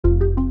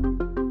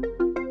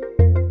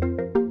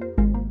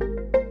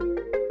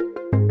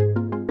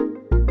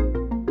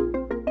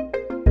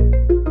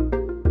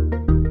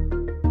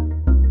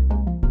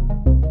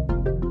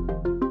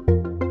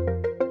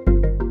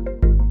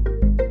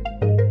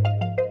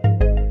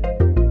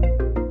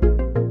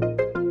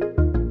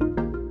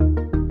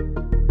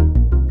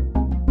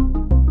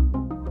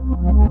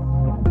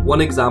One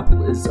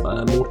example is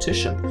a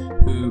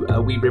mortician who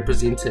we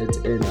represented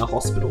in a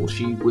hospital.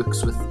 She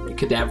works with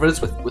cadavers,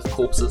 with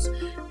corpses,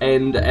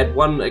 and at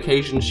one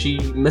occasion she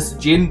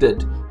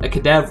misgendered a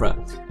cadaver.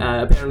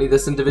 Apparently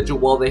this individual,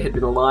 while they had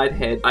been alive,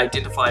 had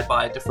identified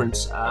by a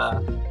different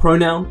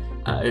pronoun.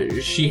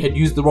 She had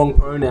used the wrong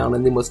pronoun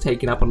and then was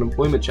taken up on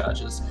employment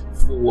charges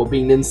for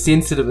being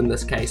insensitive in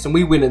this case. And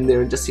we went in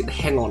there and just said,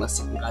 hang on a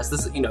second, guys,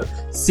 this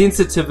is,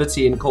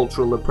 sensitivity and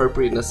cultural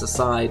appropriateness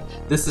aside,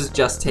 this is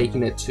just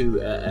taking it to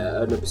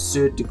an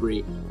absurd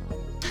degree.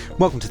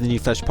 Welcome to the New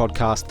Flesh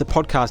Podcast, the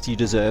podcast you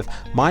deserve.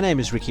 My name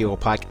is Ricky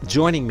Orpike.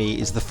 Joining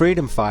me is the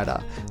freedom fighter,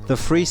 the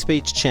free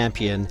speech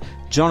champion,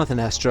 Jonathan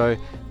Astro.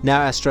 Now,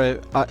 Astro,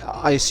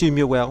 I assume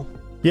you're well?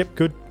 Yep,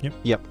 good.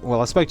 Yep.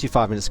 Well, I spoke to you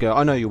 5 minutes ago.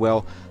 I know you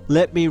well.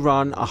 Let me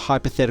run a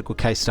hypothetical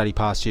case study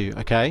past you,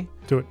 okay?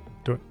 Do it.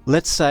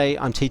 Let's say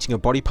I'm teaching a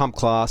body pump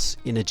class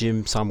in a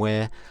gym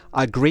somewhere.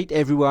 I greet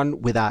everyone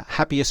with a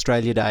Happy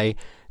Australia Day.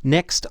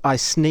 Next, I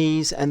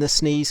sneeze, and the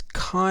sneeze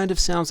kind of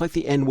sounds like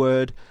the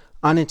N-word.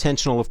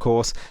 Unintentional, of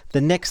course. The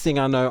next thing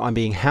I know, I'm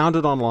being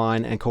hounded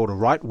online and called a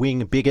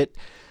right-wing bigot.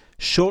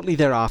 Shortly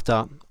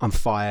thereafter, I'm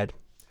fired.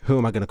 Who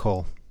am I going to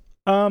call?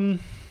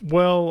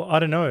 Well, I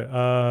don't know.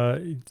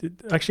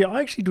 I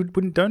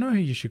don't know who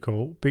you should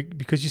call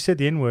because you said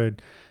the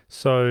N-word.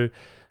 So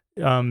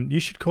you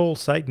should call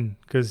Satan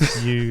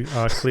because you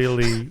are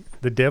clearly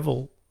the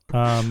devil.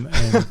 And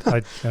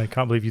I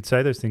can't believe you'd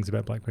say those things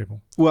about black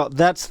people. Well,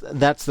 that's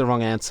the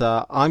wrong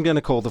answer. I'm going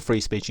to call the Free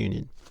Speech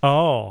Union.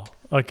 Oh,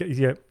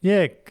 okay.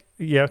 Yeah.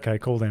 Okay,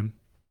 call them.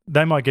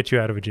 They might get you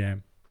out of a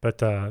jam, but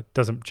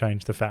doesn't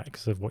change the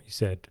facts of what you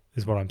said,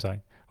 is what I'm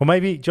saying. Or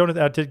maybe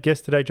Jonathan, our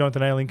guest today,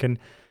 Jonathan Ayling, can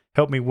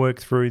help me work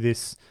through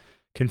this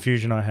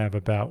confusion I have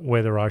about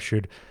whether I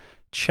should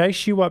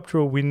chase you up to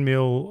a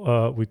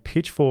windmill with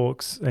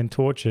pitchforks and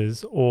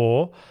torches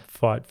or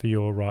fight for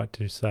your right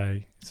to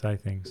say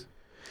things.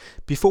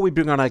 Before we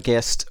bring on our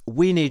guest,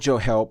 we need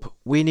your help.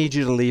 We need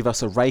you to leave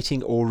us a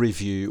rating or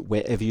review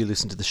wherever you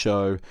listen to the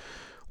show.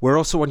 We're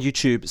also on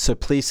YouTube, so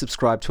please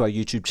subscribe to our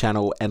YouTube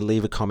channel and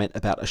leave a comment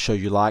about a show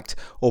you liked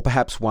or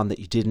perhaps one that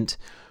you didn't.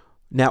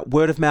 Now,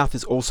 word of mouth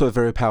is also a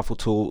very powerful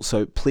tool,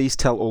 so please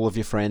tell all of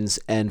your friends.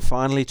 And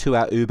finally, to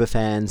our Uber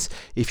fans,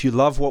 if you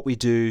love what we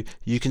do,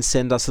 you can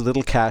send us a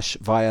little cash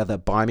via the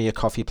Buy Me a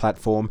Coffee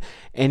platform.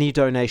 Any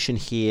donation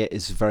here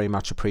is very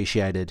much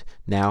appreciated.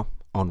 Now,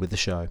 on with the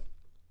show.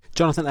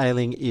 Jonathan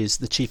Ayling is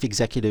the Chief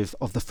Executive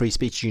of the Free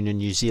Speech Union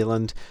New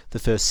Zealand, the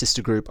first sister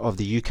group of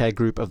the UK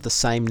group of the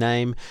same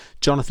name.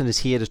 Jonathan is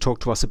here to talk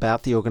to us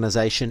about the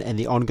organisation and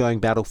the ongoing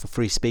battle for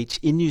free speech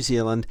in New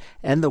Zealand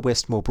and the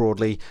West more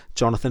broadly.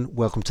 Jonathan,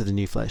 welcome to the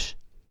New Flesh.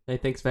 Hey,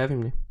 thanks for having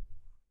me.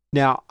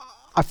 Now,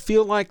 I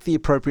feel like the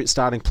appropriate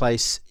starting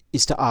place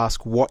is to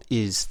ask, what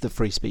is the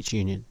Free Speech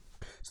Union?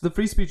 So the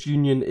Free Speech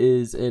Union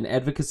is an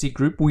advocacy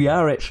group. We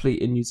are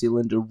actually in New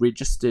Zealand a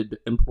registered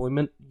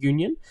employment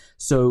union.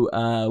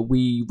 So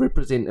we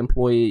represent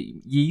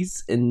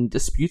employees in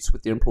disputes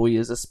with their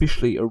employers,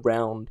 especially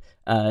around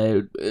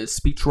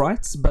speech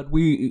rights. But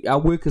our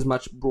work is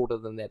much broader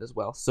than that as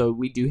well. So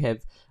we do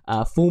have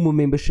formal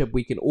membership.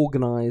 We can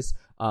organise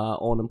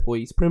on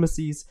employees'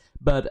 premises.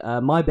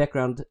 But my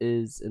background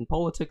is in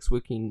politics,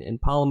 working in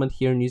Parliament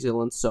here in New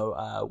Zealand.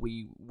 So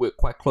we work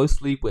quite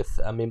closely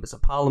with members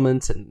of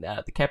Parliament and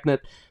the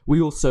Cabinet.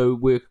 We also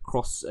work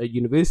across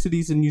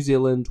universities in New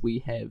Zealand. We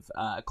have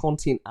a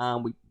content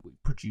arm. We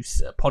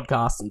produce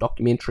podcasts and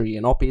documentary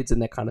and op-eds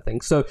and that kind of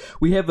thing. So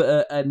we have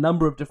a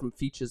number of different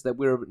features that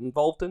we're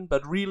involved in.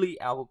 But really,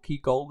 our key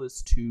goal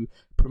is to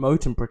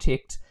promote and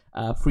protect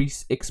free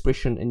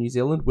expression in New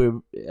Zealand.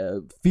 We're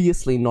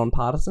fiercely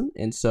non-partisan,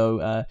 and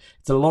so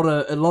it's a lot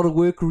of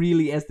work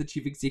really as the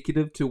chief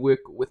executive to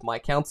work with my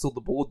council,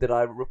 the board that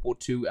I report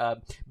to,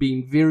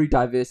 being very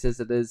diverse as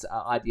it is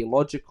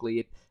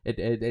ideologically.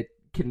 It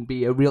can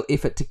be a real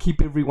effort to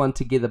keep everyone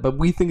together, but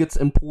we think it's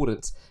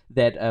important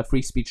that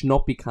free speech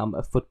not become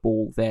a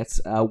football that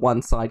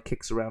one side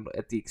kicks around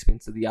at the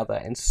expense of the other,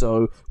 and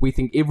so we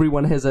think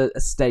everyone has a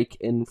stake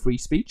in free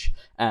speech.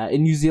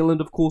 In New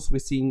Zealand, of course, we're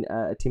seeing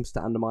attempts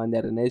to undermine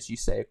that, and as you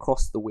say,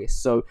 across the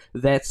West. So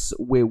that's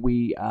where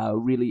we are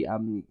really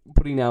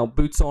putting our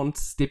boots on,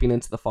 stepping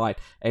into the fight,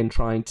 and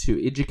trying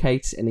to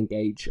educate and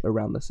engage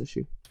around this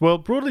issue. Well,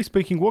 broadly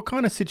speaking, what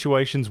kind of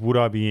situations would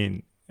I be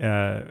in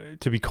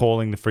to be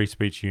calling the Free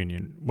Speech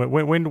Union?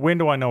 When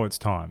do I know it's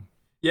time?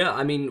 Yeah,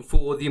 I mean,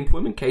 for the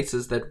employment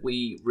cases that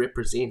we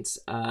represent,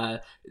 they're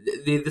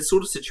the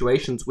sort of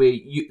situations where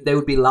they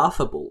would be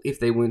laughable if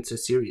they weren't so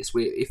serious,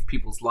 where if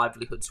people's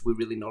livelihoods were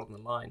really not on the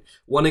line.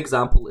 One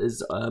example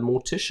is a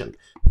mortician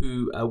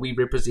who we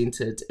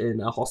represented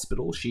in a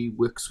hospital. She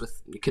works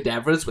with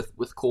cadavers,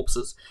 with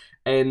corpses,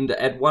 and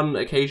at one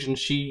occasion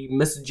she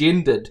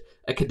misgendered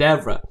a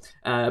cadaver.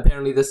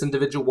 Apparently this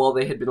individual, while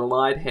they had been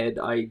alive, had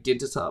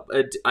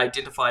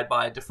identified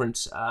by a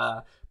different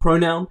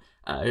pronoun.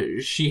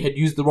 She had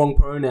used the wrong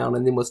pronoun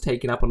and then was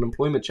taken up on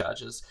employment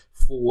charges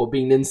for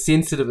being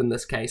insensitive in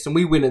this case. And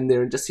we went in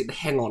there and just said,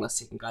 hang on a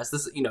second, guys.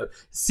 This,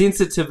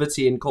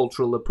 sensitivity and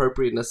cultural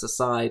appropriateness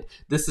aside,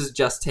 this is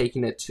just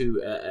taking it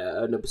to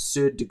an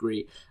absurd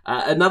degree.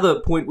 Another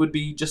point would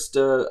be just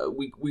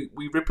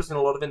we represent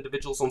a lot of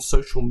individuals on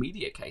social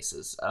media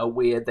cases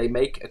where they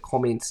make a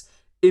comment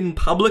in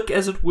public,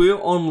 as it were,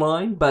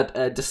 online, but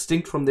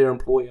distinct from their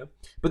employer.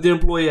 But their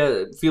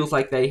employer feels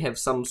like they have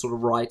some sort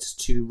of right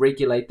to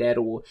regulate that,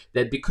 or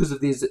that because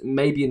of there's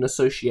maybe an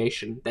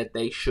association that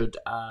they should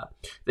have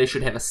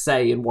a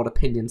say in what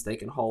opinions they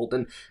can hold.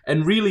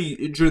 And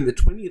really, during the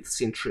 20th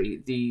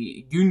century,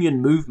 the union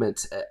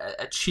movement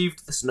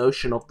achieved this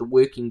notion of the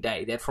working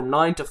day, that from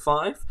 9 to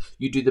 5,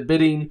 you do the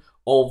bidding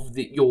of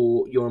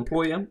your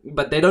employer,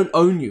 but they don't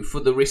own you for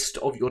the rest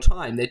of your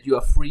time, that you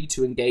are free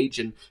to engage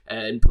in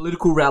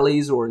political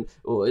rallies or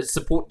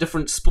support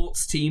different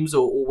sports teams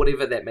or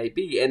whatever that may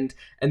be. And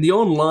the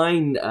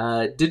online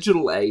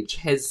digital age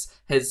has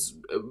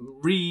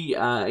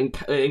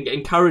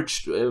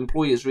encouraged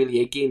employers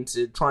really again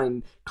to try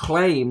and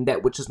claim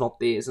that which is not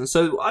theirs. And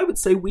so I would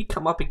say we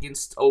come up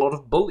against a lot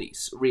of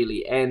bullies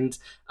really, and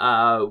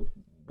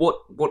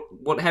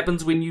what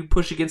happens when you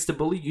push against a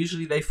bully?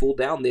 Usually they fall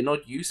down. They're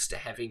not used to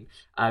having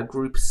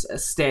groups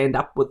stand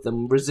up with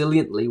them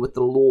resiliently with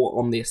the law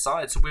on their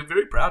side. So we're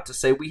very proud to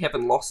say we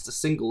haven't lost a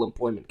single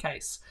employment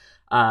case.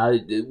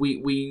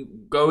 We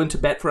go into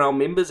bat for our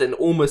members, and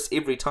almost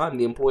every time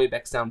the employer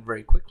backs down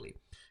very quickly.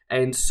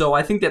 And so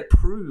I think that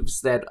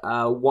proves that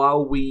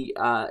while we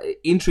are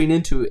entering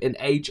into an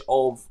age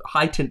of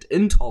heightened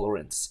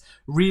intolerance,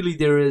 really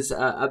there is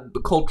a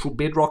cultural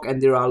bedrock,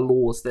 and there are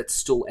laws that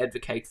still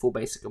advocate for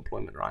basic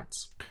employment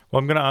rights.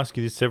 Well, I'm going to ask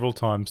you this several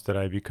times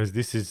today because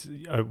this is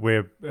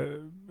where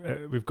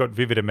we've got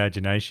vivid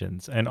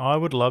imaginations, and I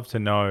would love to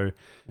know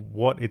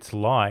what it's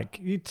like.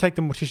 You take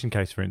the mortician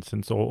case, for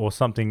instance, or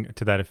something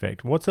to that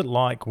effect. What's it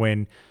like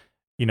when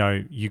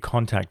you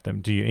contact them?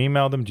 Do you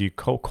email them? Do you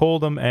call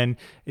them? And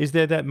is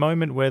there that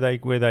moment where they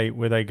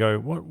go,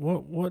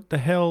 what the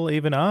hell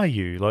even are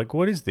you? Like,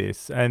 what is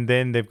this? And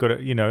then they've got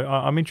to,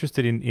 I'm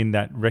interested in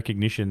that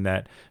recognition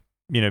that,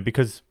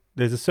 because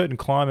there's a certain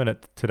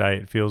climate today.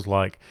 It feels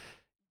like,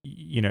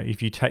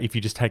 if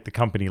you just take the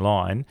company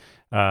line,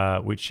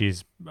 which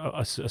is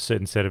a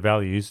certain set of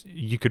values,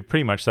 you could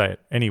pretty much say it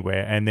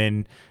anywhere,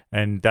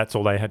 and that's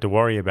all they had to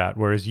worry about.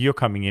 Whereas you're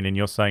coming in and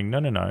you're saying,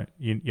 no,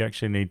 you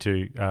actually need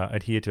to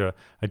adhere to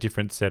a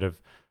different set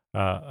of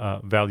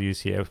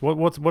values here.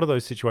 What are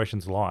those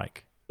situations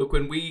like? Look,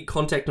 when we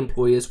contact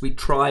employers, we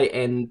try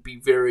and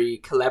be very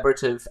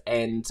collaborative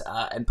and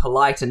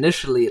polite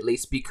initially, at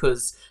least,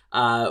 because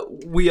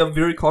we are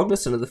very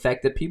cognizant of the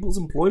fact that people's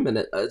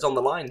employment is on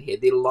the line here.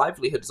 Their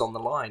livelihood is on the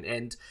line.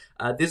 And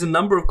there's a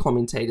number of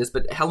commentators,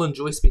 but Helen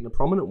Joyce being a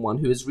prominent one,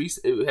 who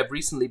have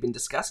recently been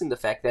discussing the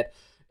fact that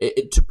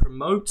to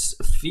promote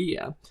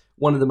fear,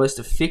 one of the most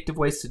effective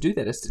ways to do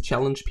that is to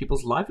challenge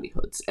people's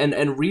livelihoods.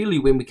 And really,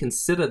 when we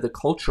consider the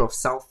culture of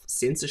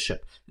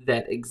self-censorship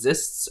that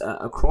exists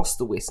across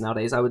the West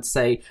nowadays, I would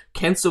say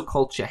cancel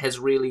culture has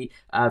really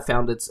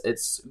found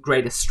its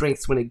greatest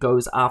strengths when it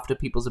goes after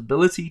people's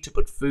ability to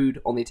put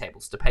food on their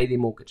tables, to pay their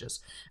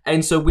mortgages.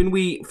 And so when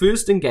we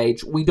first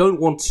engage, we don't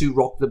want to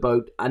rock the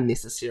boat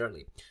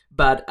unnecessarily.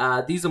 But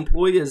these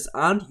employers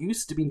aren't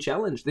used to being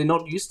challenged. They're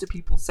not used to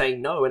people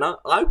saying no. And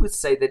I would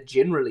say that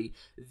generally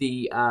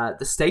the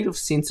state of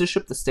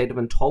censorship, the state of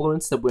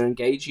intolerance that we're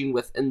engaging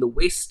with in the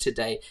West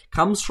today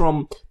comes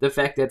from the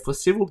fact that for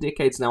several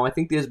decades now, I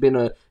think there's been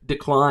a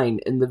decline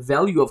in the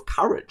value of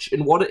courage,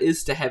 in what it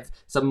is to have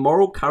some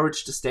moral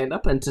courage to stand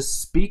up and to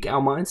speak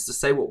our minds, to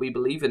say what we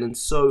believe in. And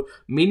so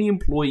many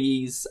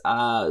employees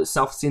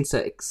self-censor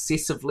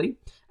excessively.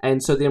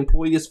 And so the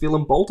employers feel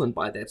emboldened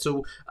by that.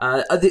 So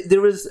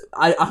there is,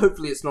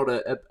 hopefully it's not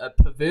a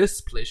perverse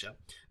pleasure,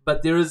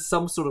 but there is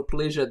some sort of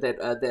pleasure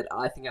that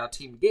I think our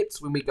team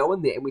gets when we go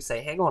in there and we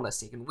say, hang on a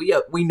second,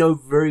 we know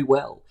very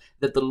well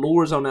that the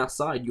law is on our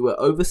side. You are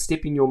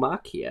overstepping your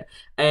mark here.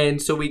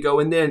 And so we go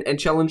in there and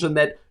challenge them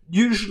that.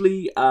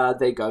 Usually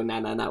they go,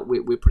 no,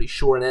 we're pretty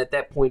sure. And at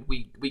that point,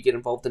 we get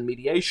involved in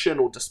mediation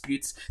or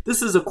disputes.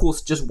 This is, of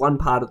course, just one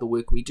part of the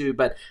work we do,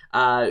 but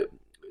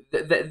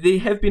there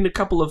have been a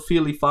couple of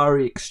fairly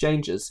fiery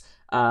exchanges,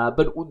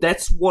 but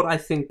that's what I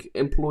think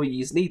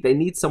employees need. They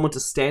need someone to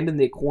stand in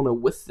their corner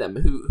with them,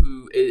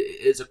 who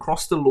is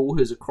across the law,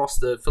 who's across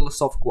the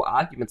philosophical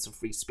arguments of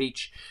free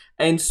speech.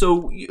 And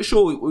so,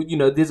 sure,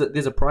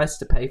 there's a price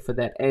to pay for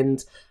that,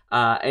 and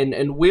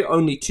we're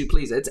only too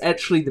pleased. It's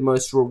actually the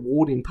most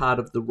rewarding part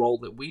of the role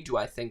that we do,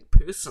 I think,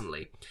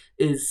 personally,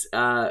 is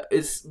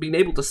being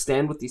able to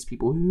stand with these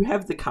people who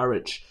have the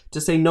courage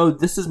to say, no,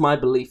 this is my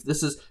belief.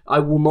 I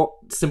will not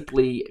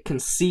simply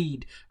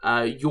concede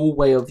your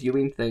way of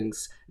viewing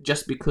things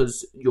just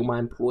because you're my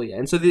employer.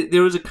 And so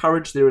there is a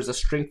courage, there is a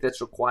strength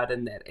that's required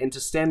in that. And to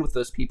stand with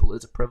those people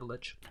is a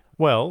privilege.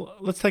 Well,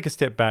 let's take a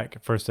step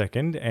back for a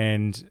second,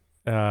 and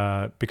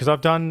because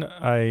I've done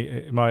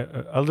a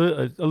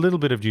little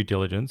bit of due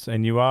diligence,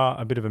 and you are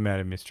a bit of a man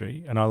of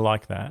mystery, and I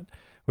like that.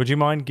 Would you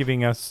mind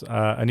giving us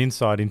an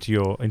insight into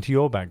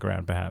your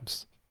background,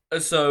 perhaps?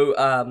 So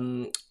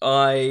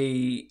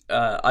I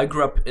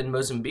grew up in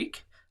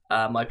Mozambique.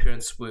 My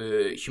parents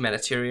were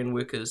humanitarian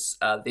workers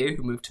there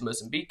who moved to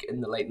Mozambique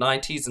in the late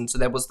 90s, and so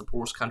that was the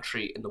poorest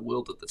country in the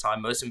world at the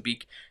time.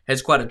 Mozambique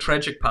has quite a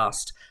tragic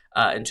past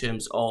in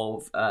terms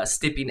of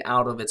stepping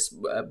out of its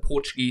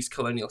Portuguese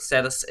colonial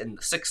status in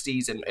the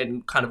 60s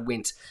and kind of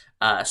went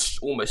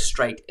almost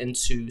straight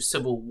into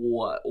civil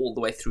war all the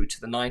way through to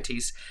the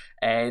 90s,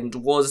 and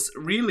was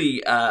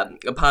really a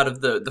part of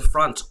the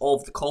front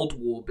of the Cold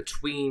War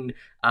between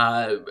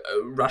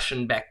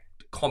Russian-backed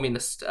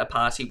Communist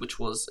Party, which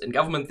was in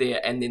government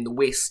there, and then the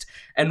West.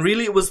 And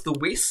really, it was the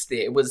West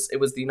there. It was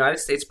the United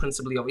States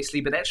principally,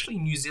 obviously, but actually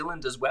New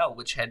Zealand as well,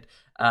 which had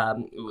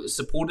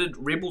supported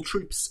rebel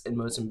troops in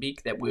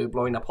Mozambique that were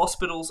blowing up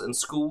hospitals and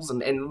schools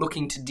and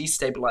looking to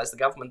destabilize the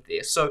government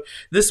there. So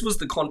this was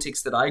the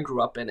context that I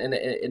grew up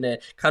in a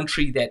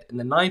country that in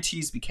the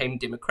 90s became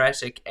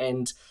democratic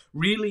and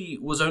really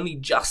was only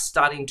just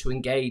starting to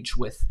engage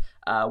with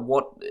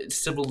what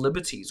civil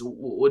liberties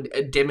or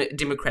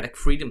democratic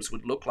freedoms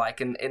would look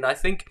like. And I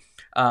think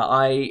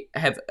I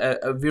have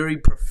a very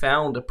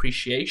profound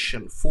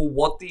appreciation for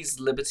what these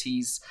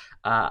liberties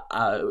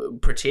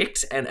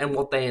protect and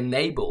what they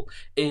enable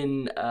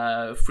in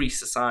free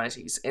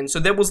societies. And so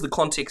that was the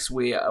context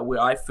where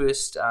I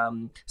first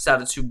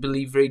started to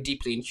believe very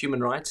deeply in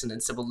human rights and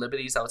in civil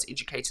liberties. I was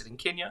educated in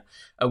Kenya.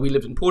 We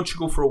lived in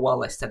Portugal for a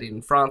while. I studied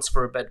in France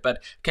for a bit,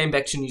 but came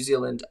back to New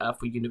Zealand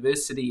for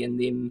university, and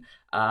then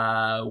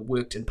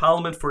worked in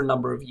Parliament for a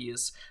number of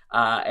years,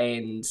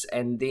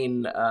 and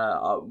then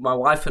my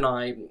wife and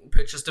I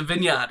purchased a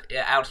vineyard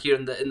out here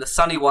in the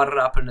sunny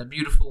Wairarapa in a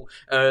beautiful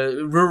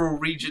rural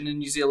region in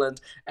New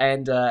Zealand,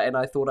 and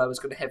I thought I was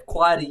going to have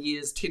quieter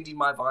years tending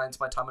my vines.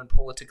 My time in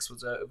politics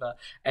was over,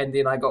 and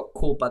then I got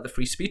called by the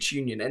Free Speech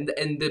Union, and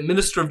the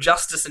Minister of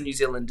Justice in New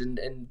Zealand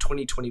in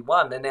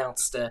 2021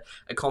 announced a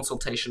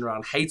consultation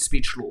around hate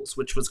speech laws,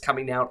 which was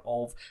coming out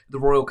of the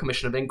Royal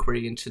Commission of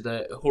Inquiry into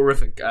the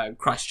horrific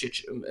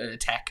Christchurch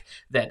attack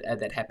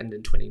that happened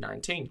in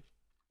 2019.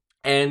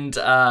 And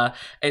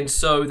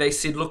so they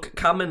said, look,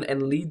 come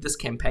and lead this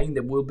campaign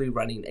that we'll be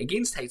running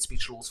against hate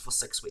speech laws for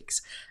 6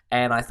 weeks.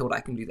 And I thought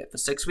I can do that for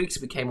 6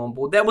 weeks. We came on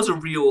board. That was a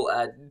real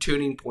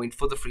turning point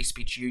for the Free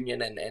Speech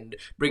Union and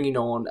bringing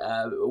on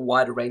a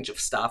wider range of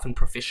staff and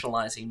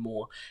professionalizing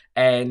more.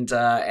 And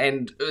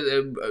 2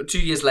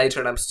 years later,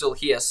 and I'm still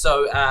here.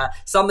 So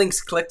something's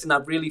clicked, and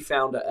I've really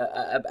found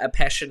a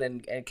passion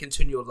and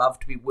continual love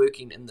to be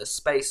working in this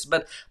space.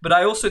 But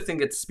I also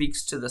think it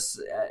speaks to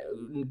this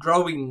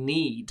growing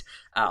need.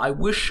 I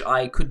wish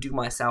I could do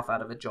myself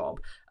out of a job,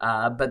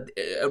 but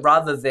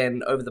rather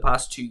than over the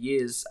past 2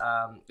 years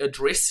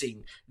addressing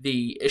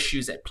the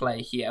issues at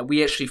play here,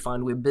 we actually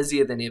find we're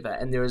busier than ever,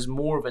 and there is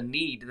more of a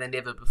need than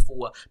ever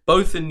before,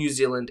 both in New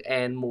Zealand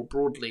and more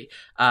broadly,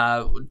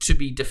 to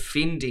be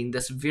defending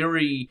this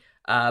very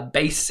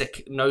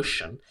basic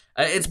notion.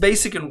 It's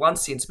basic in one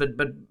sense, but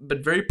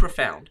very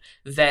profound,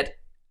 that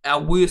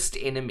our worst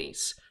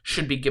enemies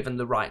should be given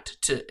the right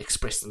to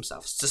express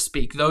themselves, to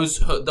speak. Those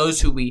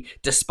who we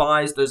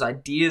despise, those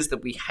ideas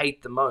that we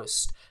hate the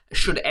most,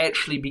 should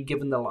actually be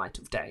given the light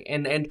of day.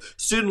 And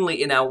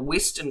certainly in our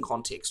Western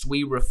context,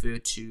 we refer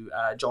to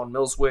John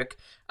Mill's work,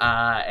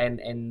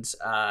 and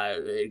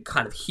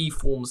kind of he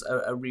forms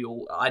a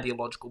real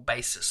ideological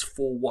basis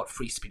for what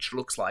free speech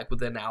looks like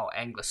within our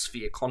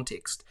Anglosphere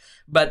context.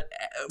 But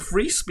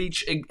free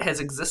speech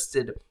has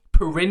existed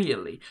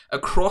perennially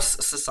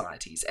across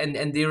societies,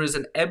 and there is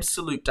an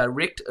absolute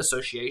direct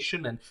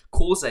association and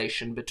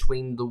causation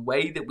between the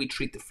way that we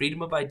treat the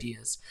freedom of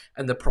ideas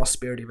and the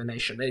prosperity of a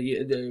nation.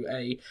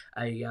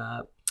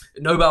 A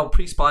Nobel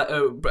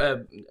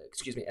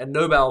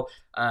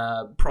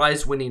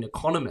Prize-winning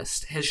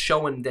economist has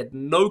shown that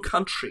no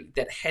country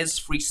that has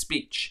free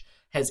speech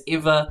has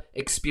ever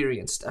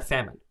experienced a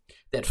famine.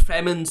 That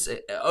famines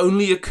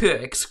only occur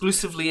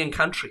exclusively in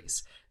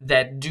countries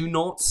that do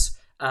not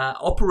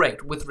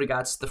operate with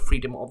regards to the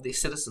freedom of their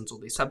citizens or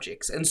their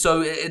subjects. And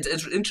so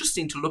it's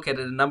interesting to look at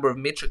a number of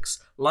metrics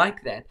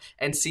like that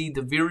and see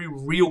the very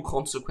real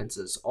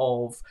consequences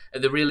of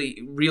the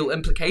really real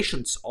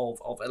implications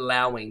of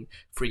allowing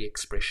free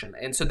expression.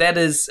 And so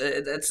that's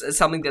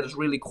something that has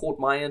really caught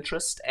my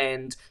interest,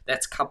 and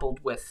that's coupled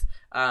with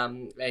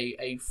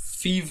a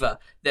fever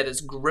that is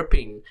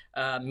gripping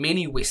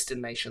many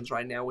Western nations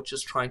right now, which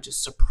is trying to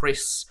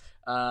suppress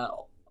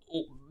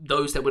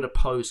those that would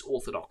oppose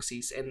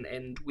orthodoxies,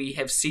 and we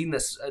have seen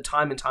this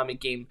time and time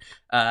again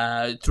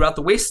throughout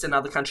the West and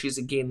other countries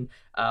again,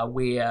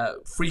 where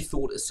free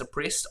thought is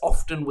suppressed,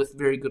 often with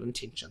very good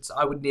intentions.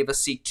 I would never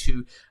seek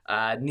to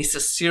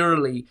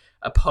necessarily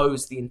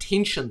oppose the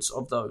intentions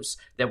of those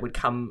that would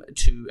come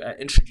to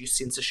introduce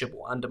censorship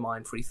or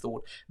undermine free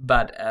thought,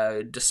 but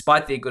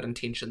despite their good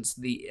intentions,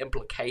 the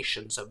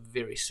implications are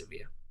very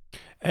severe.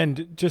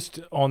 And just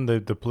on the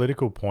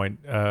political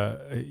point,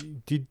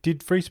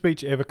 did free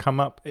speech ever come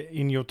up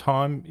in your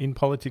time in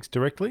politics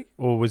directly,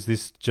 or was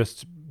this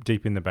just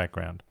deep in the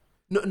background?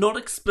 No, not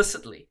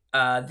explicitly.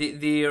 There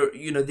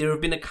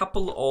have been a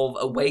couple of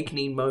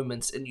awakening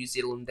moments in New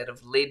Zealand that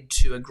have led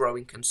to a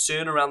growing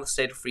concern around the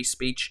state of free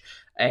speech,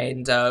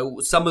 and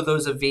some of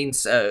those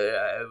events,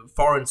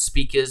 foreign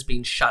speakers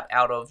being shut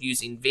out of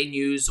using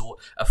venues, or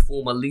a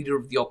former leader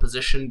of the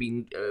opposition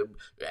being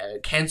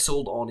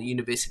cancelled on a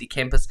university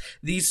campus.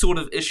 These sort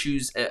of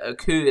issues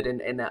occurred,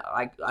 and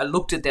I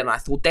looked at that and I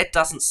thought, that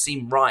doesn't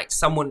seem right.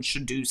 Someone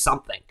should do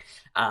something.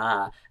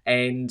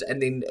 And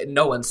then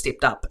no one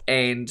stepped up,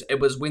 and it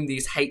was when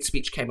these hate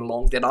speech came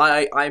along that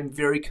I'm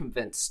very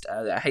convinced,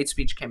 a hate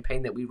speech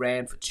campaign that we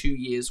ran for 2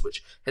 years,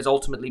 which has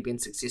ultimately been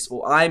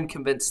successful. I'm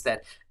convinced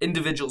that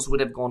individuals would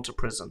have gone to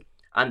prison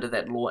under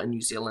that law in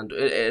New Zealand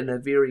in a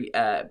very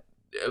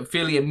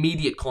fairly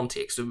immediate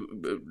context.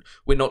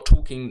 We're not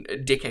talking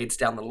decades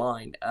down the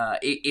line.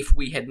 If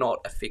we had not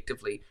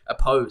effectively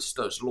opposed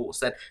those laws,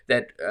 that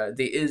there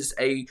is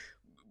a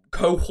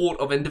cohort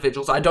of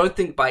individuals. I don't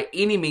think by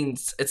any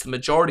means it's the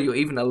majority or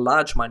even a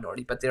large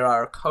minority, but there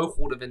are a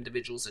cohort of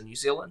individuals in New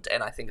Zealand,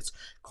 and I think it's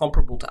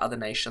comparable to other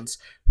nations,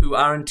 who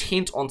are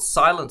intent on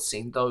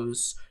silencing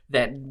those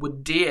that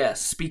would dare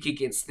speak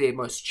against their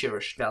most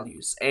cherished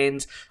values.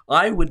 And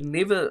I would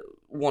never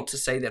want to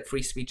say that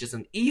free speech is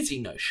an easy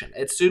notion.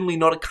 It's certainly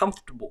not a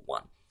comfortable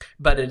one,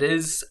 but it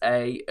is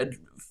a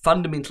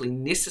fundamentally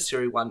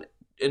necessary one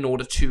in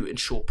order to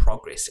ensure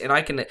progress. And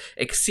I can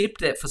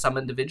accept that for some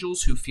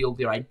individuals who feel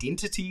their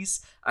identities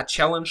are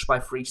challenged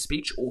by free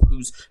speech, or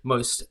whose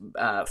most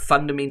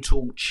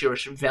fundamental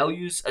cherished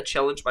values are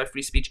challenged by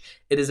free speech,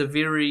 it is a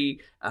very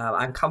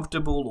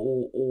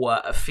uncomfortable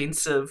or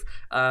offensive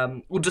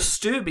or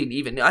disturbing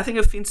even. I think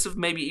offensive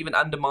maybe even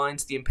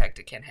undermines the impact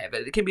it can have.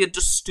 It can be a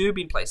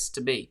disturbing place to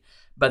be,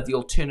 but the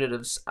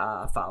alternatives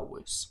are far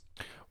worse.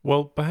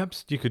 Well,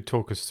 perhaps you could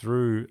talk us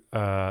through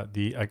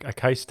a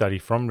case study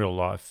from real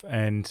life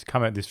and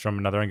come at this from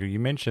another angle. You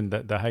mentioned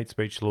that the hate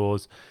speech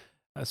laws.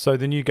 So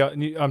I'm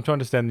trying to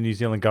understand the New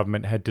Zealand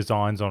government had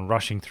designs on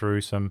rushing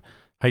through some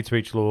hate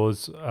speech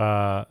laws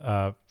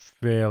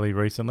fairly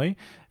recently,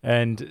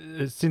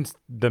 and since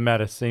the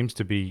matter seems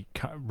to be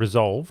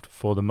resolved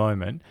for the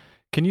moment,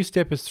 can you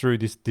step us through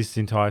this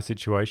entire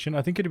situation?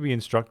 I think it'd be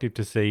instructive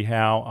to see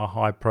how a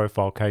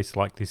high-profile case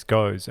like this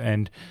goes,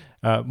 and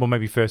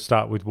maybe first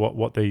start with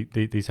what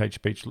these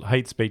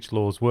hate speech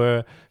laws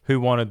were, who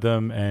wanted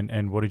them,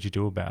 and what did you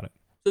do about it?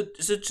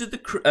 So to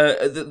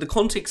the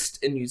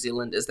context in New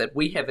Zealand is that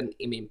we have an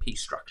MMP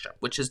structure,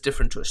 which is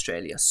different to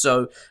Australia.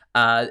 So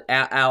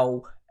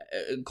our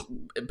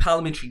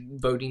parliamentary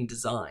voting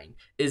design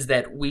is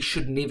that we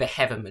should never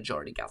have a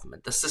majority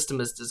government. The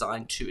system is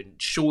designed to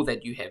ensure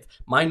that you have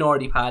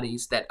minority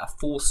parties that are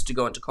forced to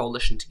go into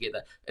coalition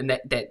together, and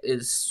that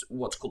is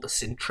what's called a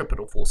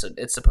centripetal force.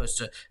 It's supposed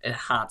to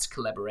enhance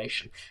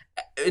collaboration.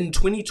 In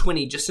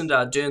 2020, Jacinda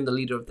Ardern, the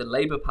leader of the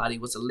Labour Party,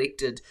 was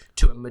elected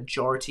to a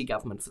majority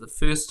government for the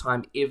first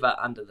time ever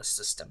under the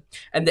system.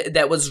 And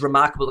that was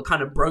remarkable. It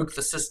kind of broke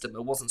the system.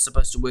 It wasn't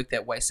supposed to work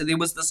that way. So there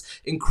was this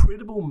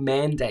incredible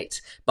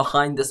mandate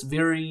behind this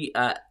very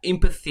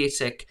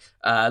empathetic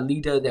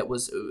leader that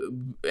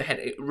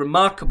had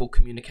remarkable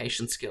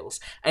communication skills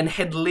and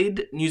had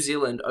led New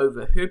Zealand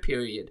over her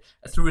period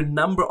through a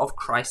number of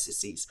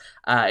crises,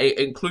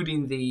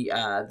 including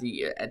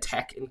the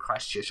attack in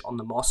Christchurch on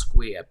the mosque,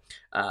 where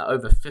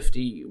over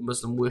 50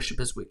 Muslim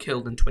worshippers were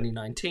killed in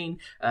 2019,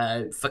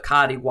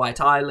 Whakaari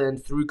White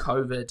Island, through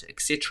COVID,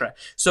 etc.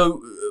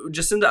 So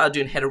Jacinda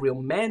Ardern had a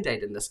real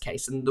mandate in this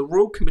case, and the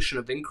Royal Commission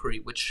of Inquiry,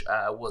 which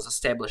was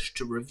established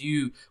to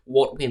review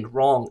what went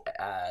wrong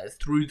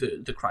through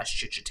the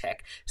Christchurch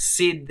attack,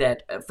 said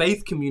that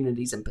faith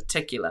communities in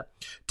particular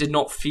did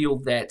not feel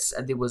that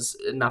there was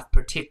enough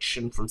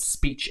protection from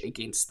speech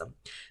against them.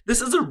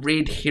 This is a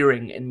red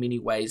herring in many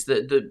ways.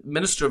 The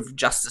Minister of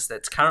Justice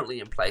that's currently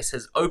in place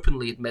has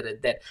openly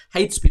admitted that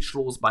hate speech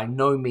laws by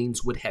no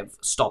means would have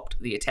stopped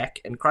the attack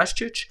in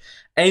Christchurch.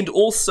 And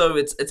also,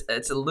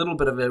 it's a little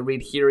bit of a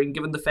red herring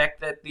given the fact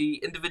that the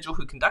individual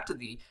who conducted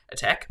the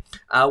attack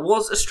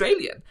was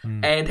Australian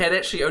and had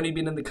actually only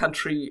been in the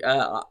country,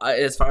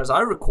 as far as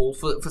I recall,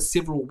 for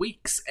several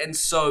weeks. And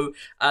so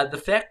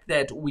the fact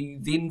that we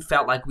then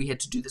felt like we had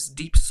to do this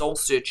deep soul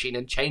searching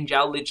and change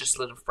our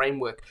legislative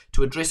framework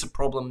to address a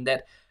problem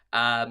that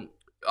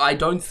I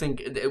don't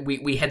think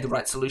we had the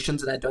right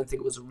solutions, and I don't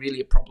think it was really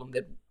a problem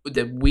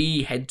that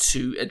we had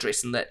to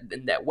address in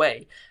that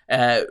way.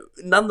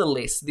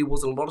 Nonetheless, there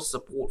was a lot of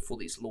support for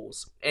these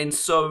laws, and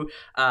so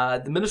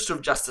the Minister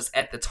of Justice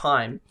at the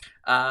time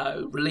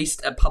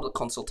released a public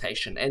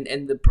consultation,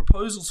 and the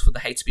proposals for the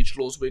hate speech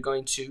laws were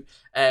going to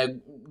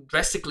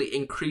drastically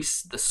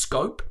increase the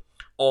scope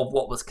of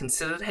what was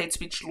considered hate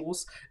speech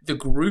laws, the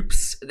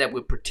groups that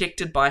were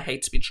protected by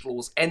hate speech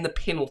laws, and the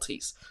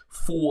penalties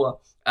for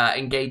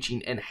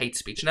engaging in hate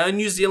speech. Now, in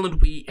New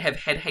Zealand, we have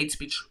had hate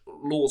speech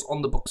laws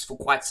on the books for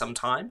quite some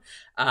time,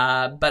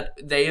 but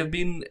they have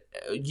been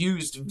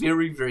used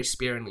very, very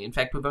sparingly. In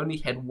fact, we've only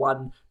had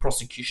one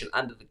prosecution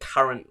under the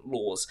current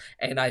laws,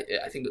 and I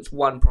think it's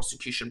one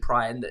prosecution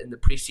prior in the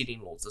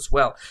preceding laws as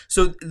well.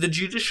 So the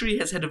judiciary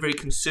has had a very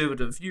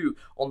conservative view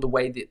on the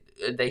way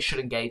that they should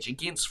engage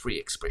against free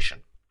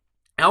expression.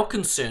 Our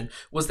concern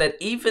was that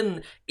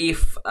even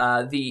if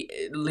the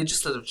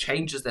legislative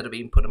changes that are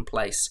being put in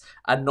place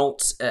are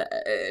not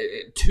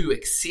too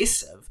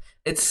excessive,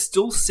 it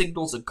still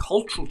signals a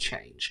cultural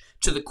change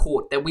to the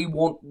court that we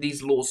want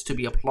these laws to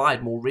be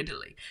applied more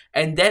readily.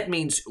 And that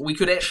means we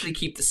could actually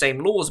keep the same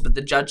laws, but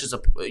the judges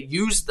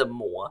use them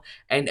more,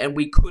 and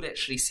we could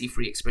actually see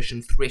free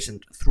expression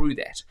threatened through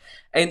that.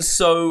 And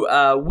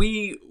so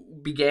we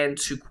began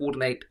to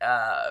coordinate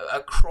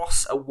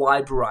across a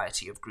wide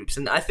variety of groups.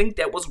 And I think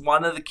that was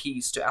one of the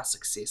keys to our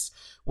success,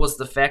 was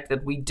the fact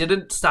that we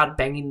didn't start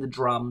banging the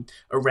drum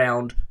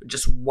around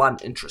just one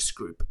interest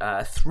group.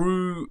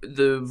 Through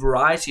the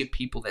variety of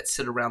people that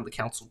sit around the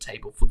council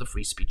table for the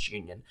Free Speech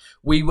Union,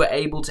 we were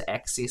able to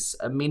access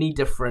many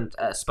different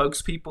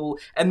spokespeople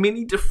and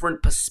many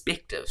different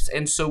perspectives.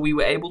 And so we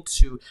were able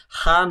to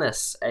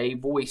harness a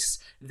voice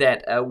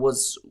that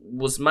was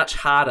much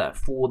harder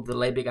for the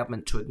Labour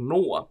government to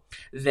ignore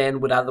than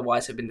would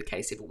otherwise have been the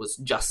case if it was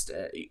just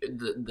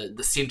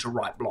the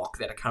centre-right bloc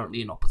that are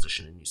currently in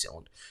opposition in New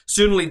Zealand.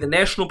 Certainly the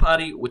National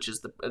Party, which is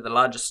the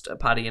largest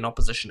party in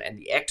opposition, and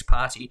the ACT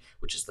Party,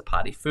 which is the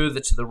party further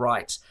to the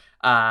right,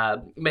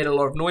 made a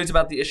lot of noise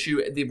about the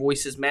issue. Their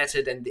voices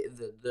mattered, and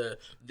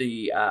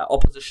the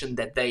opposition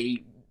that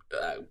they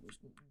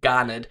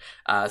garnered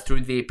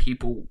through their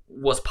people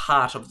was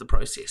part of the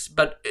process.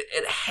 But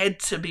it had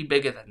to be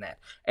bigger than that,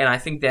 and I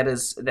think that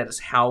is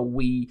how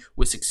we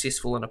were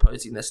successful in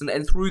opposing this.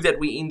 And through that,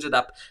 we ended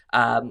up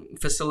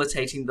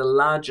facilitating the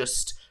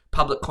largest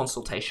public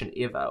consultation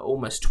ever.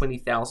 Almost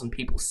 20,000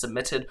 people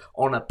submitted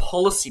on a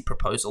policy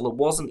proposal. It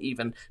wasn't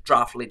even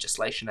draft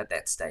legislation at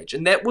that stage.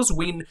 And that was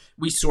when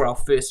we saw our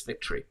first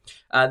victory.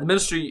 The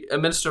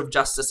Minister of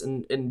Justice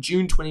in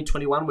June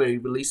 2021, where he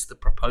released the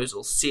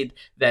proposal, said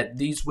that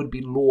these would be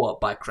law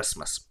by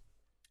Christmas.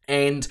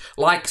 And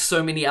like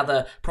so many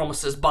other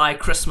promises by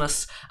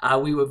Christmas,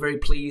 we were very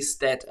pleased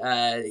that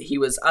he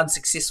was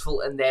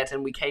unsuccessful in that,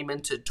 and we came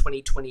into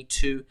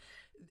 2022.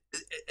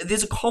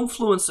 There's a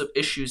confluence of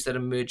issues that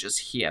emerges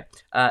here.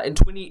 In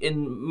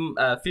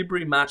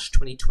February, March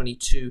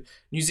 2022,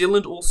 New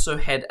Zealand also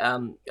had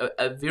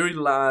a very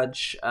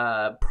large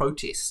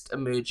protest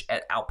emerge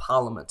at our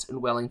Parliament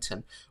in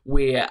Wellington,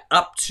 where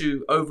up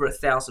to over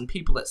 1,000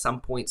 people at some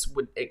points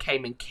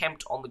came and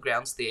camped on the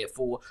grounds there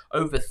for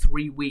over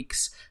 3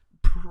 weeks,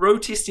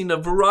 protesting a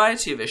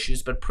variety of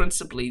issues, but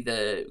principally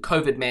the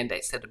COVID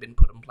mandates that had been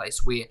put in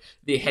place, where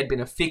there had been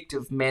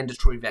effective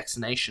mandatory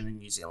vaccination in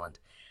New Zealand.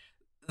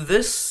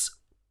 This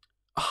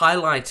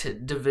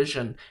highlighted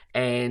division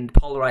and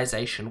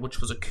polarization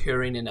which was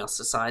occurring in our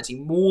society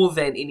more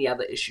than any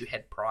other issue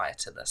had prior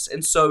to this.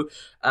 And so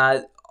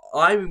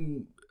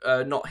I'm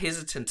not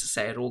hesitant to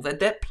say at all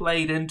that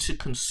played into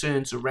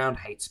concerns around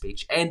hate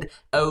speech and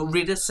a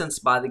reticence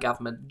by the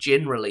government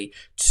generally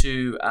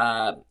to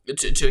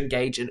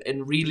engage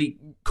in really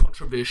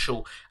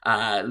controversial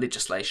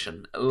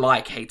legislation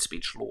like hate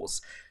speech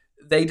laws.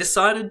 They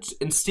decided,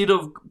 instead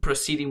of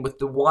proceeding with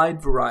the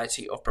wide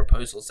variety of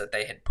proposals that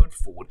they had put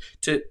forward,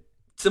 to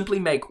simply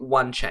make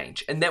one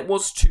change, and that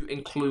was to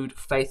include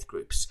faith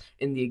groups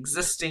in the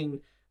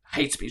existing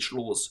hate speech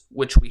laws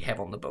which we have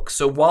on the books.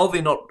 So while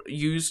they're not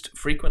used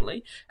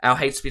frequently, our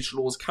hate speech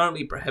laws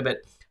currently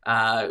prohibit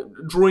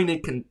drawing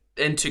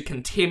into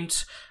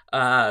contempt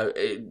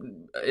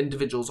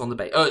individuals on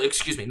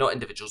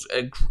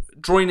the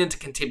drawing into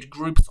contempt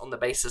groups on the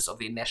basis of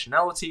their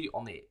nationality,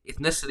 on their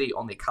ethnicity,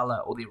 on their colour,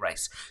 or their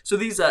race. So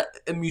these are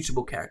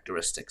immutable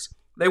characteristics.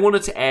 They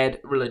wanted to add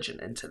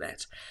religion into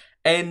that.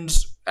 And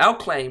our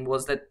claim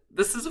was that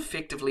this is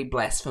effectively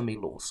blasphemy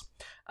laws.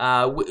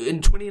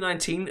 In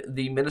 2019,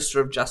 the Minister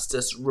of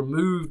Justice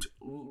removed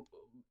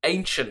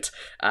ancient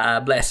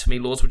blasphemy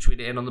laws which we'd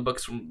had on the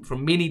books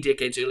from many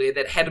decades earlier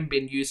that hadn't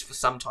been used for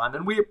some time,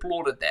 and we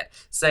applauded that,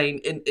 saying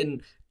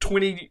in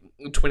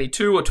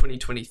 2022 or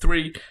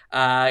 2023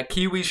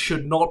 Kiwis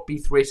should not be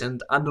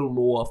threatened under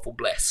law for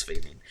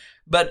blaspheming.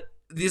 But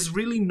there's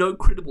really no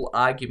credible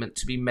argument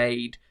to be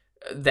made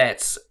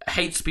that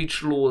hate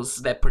speech laws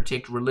that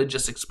protect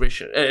religious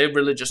expression,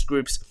 religious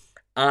groups,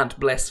 aren't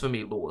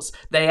blasphemy laws.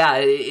 They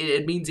are.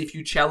 It means if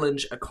you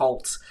challenge a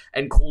cult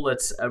and call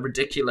it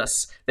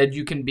ridiculous, that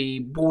you can be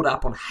brought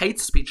up on hate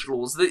speech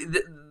laws.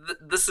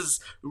 This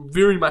is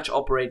very much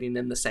operating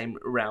in the same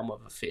realm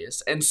of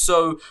affairs. And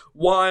so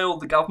while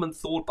the government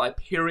thought by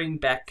paring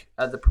back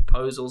the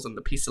proposals and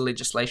the piece of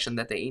legislation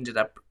that they ended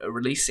up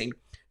releasing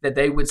that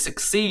they would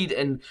succeed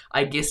in,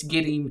 I guess,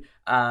 getting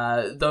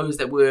those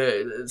that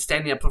were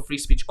standing up for free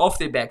speech off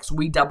their backs,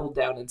 we doubled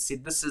down and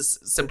said, this is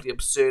simply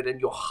absurd,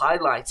 and you're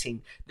highlighting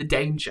the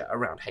danger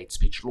around hate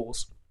speech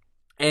laws.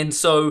 And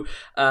so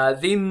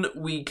then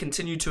we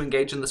continued to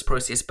engage in this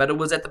process, but it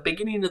was at the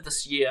beginning of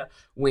this year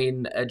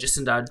when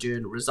Jacinda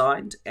Ardern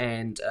resigned,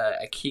 and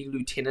a key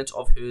lieutenant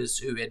of hers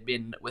who had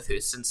been with her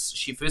since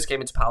she first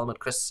came into Parliament,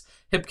 Chris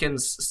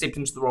Hipkins, stepped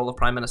into the role of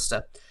Prime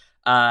Minister.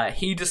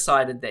 He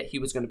decided that he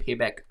was going to pare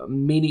back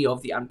many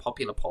of the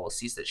unpopular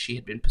policies that she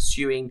had been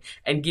pursuing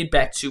and get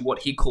back to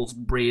what he calls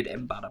bread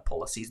and butter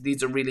policies.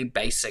 These are really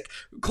basic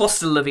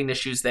cost of living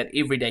issues that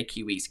everyday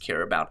Kiwis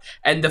care about.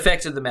 And the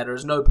fact of the matter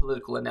is, no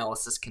political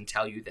analysis can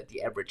tell you that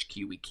the average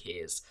Kiwi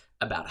cares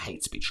about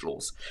hate speech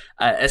laws,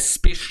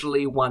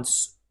 especially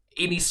once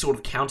any sort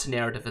of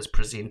counter-narrative is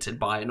presented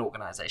by an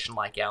organisation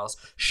like ours,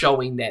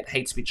 showing that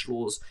hate speech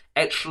laws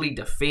actually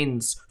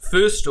defends,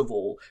 first of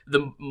all,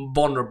 the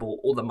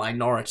vulnerable or the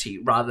minority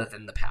rather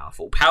than the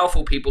powerful.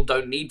 Powerful people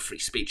don't need free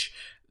speech.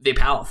 They're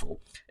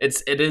powerful.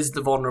 It is the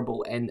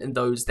vulnerable and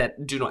those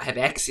that do not have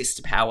access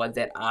to power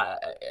that are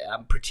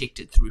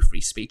protected through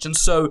free speech. And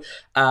so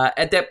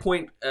at that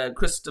point,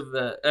 Chris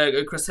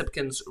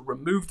Hipkins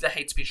removed the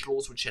hate speech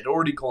laws, which had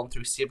already gone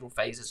through several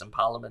phases in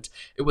Parliament.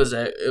 It was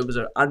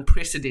an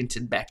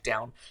unprecedented back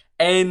down.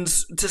 And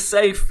to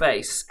save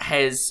face,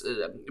 has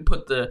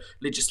put the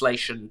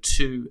legislation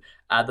to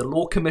the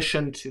Law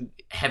Commission to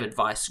have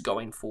advice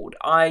going forward.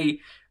 I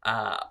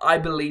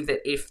believe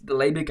that if the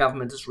Labour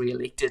government is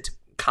re-elected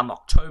come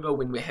October,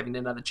 when we're having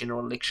another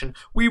general election,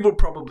 we will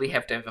probably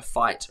have to have a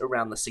fight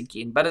around this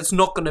again. But it's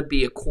not going to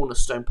be a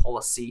cornerstone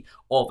policy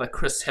of a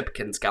Chris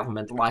Hipkins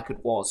government like it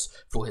was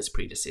for his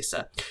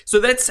predecessor. So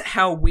that's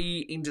how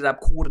we ended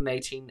up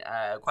coordinating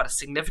quite a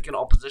significant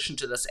opposition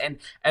to this,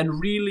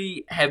 and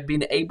really have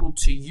been able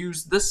to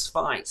use this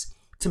fight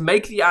to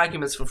make the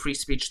arguments for free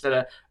speech that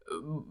are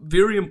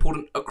very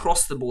important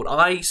across the board.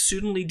 I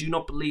certainly do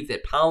not believe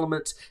that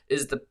Parliament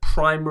is the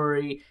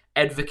primary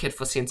advocate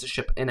for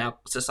censorship in our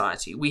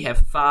society. We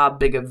have far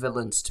bigger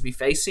villains to be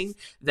facing.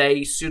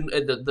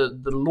 The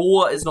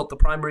law is not the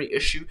primary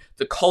issue.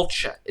 The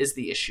culture is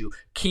the issue.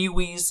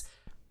 Kiwis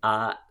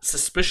are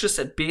suspicious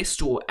at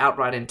best or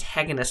outright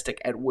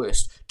antagonistic at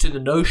worst to the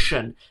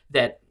notion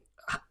that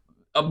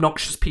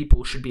obnoxious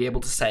people should be able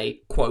to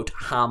say, quote,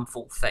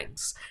 harmful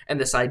things. And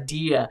this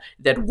idea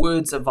that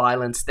words are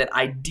violence, that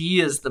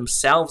ideas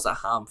themselves are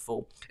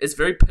harmful, is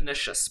very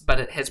pernicious,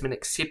 but it has been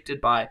accepted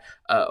by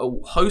a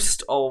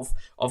host of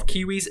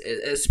Kiwis,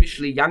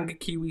 especially younger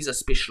Kiwis,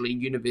 especially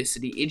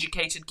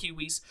university-educated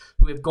Kiwis,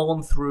 who have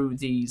gone through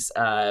these,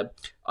 I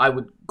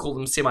would call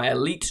them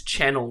semi-elite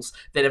channels,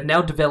 that have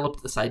now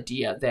developed this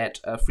idea that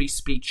free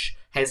speech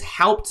has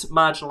helped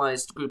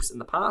marginalized groups in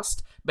the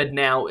past, but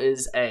now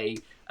is a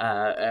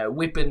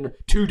weapon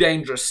too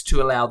dangerous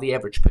to allow the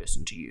average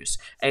person to use.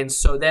 And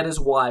so that is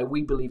why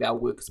we believe our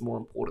work is more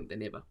important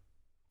than ever.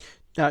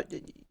 Now,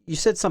 you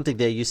said something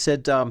there. You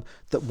said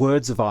that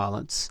words are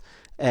violence,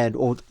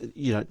 or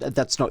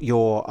that's not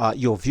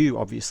your view,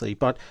 obviously.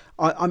 But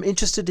I'm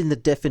interested in the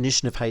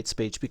definition of hate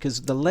speech,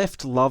 because the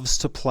left loves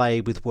to play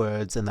with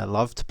words and they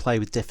love to play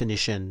with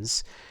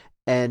definitions.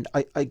 And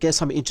I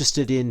guess I'm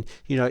interested in,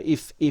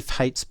 if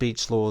hate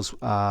speech laws,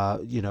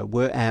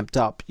 were amped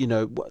up,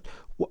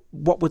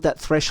 what would that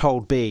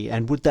threshold be,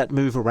 and would that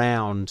move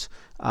around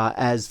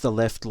as the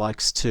left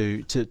likes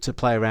to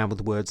play around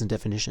with words and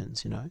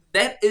definitions?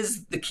 That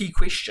is the key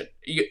question,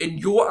 and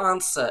your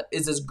answer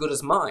is as good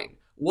as mine.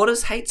 What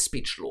is hate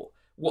speech law?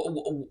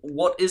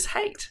 What is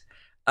hate?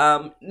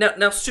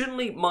 Now,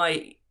 certainly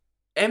my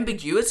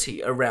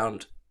ambiguity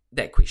around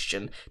that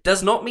question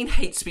does not mean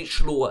hate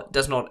speech law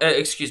does not.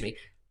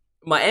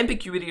 My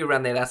ambiguity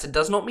around that answer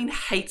does not mean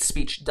hate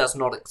speech does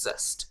not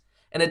exist.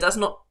 And it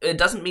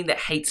doesn't mean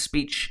that hate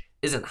speech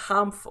isn't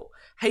harmful.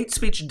 Hate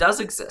speech does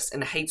exist,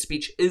 and hate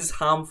speech is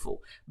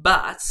harmful,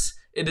 but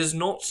it is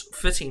not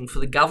fitting for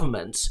the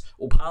government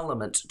or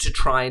Parliament to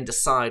try and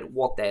decide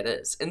what that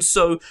is. And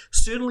so,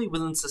 certainly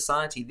within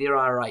society, there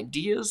are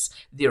ideas,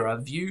 there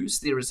are views,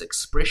 there is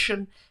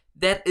expression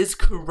that is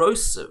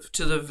corrosive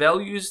to the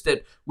values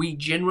that we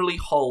generally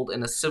hold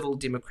in a civil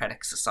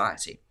democratic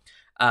society.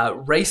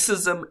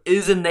 Racism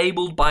is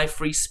enabled by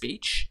free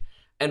speech,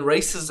 and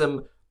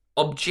racism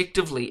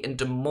objectively and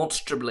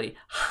demonstrably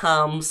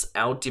harms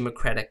our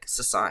democratic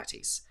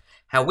societies.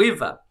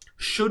 However,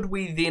 should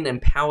we then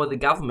empower the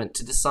government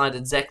to decide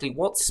exactly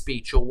what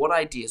speech or what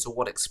ideas or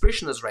what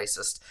expression is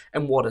racist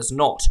and what is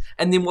not,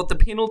 and then what the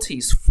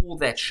penalties for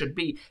that should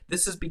be?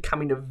 This is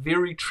becoming a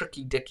very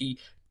tricky-dicky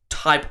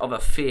type of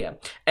affair.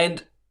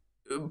 And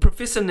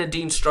Professor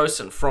Nadine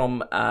Strossen from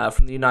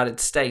the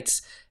United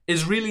States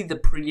is really the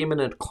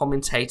preeminent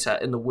commentator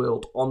in the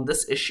world on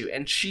this issue,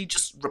 and she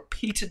just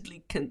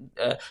repeatedly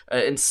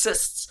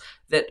insists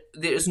that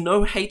there is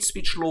no hate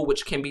speech law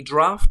which can be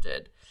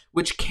drafted,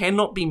 which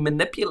cannot be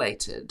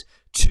manipulated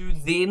to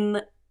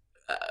then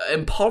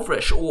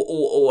impoverish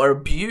or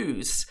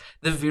abuse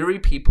the very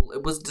people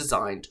it was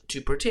designed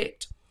to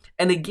protect.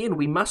 And again,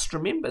 we must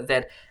remember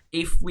that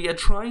if we are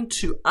trying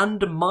to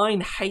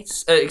undermine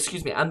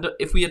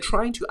if we are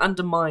trying to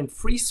undermine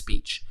free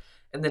speech,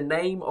 in the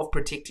name of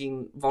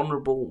protecting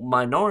vulnerable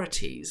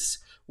minorities,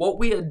 what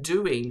we are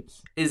doing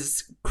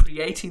is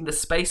creating the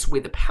space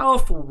where the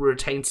powerful will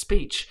retain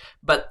speech,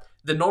 but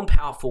the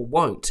non-powerful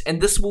won't.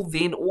 And this will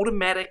then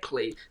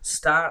automatically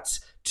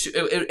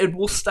it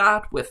will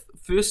start with,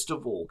 first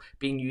of all,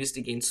 being used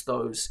against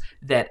those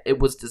that it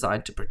was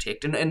designed to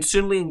protect. And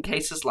certainly in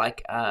cases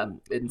like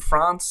in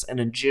France and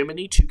in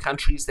Germany, two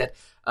countries that,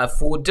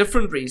 for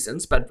different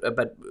reasons, but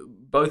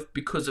both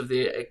because of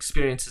their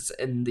experiences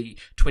in the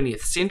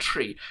 20th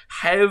century,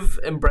 have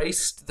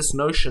embraced this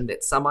notion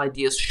that some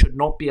ideas should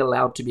not be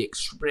allowed to be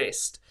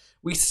expressed.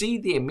 We see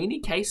there many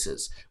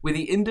cases where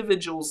the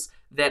individuals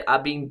that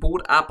are being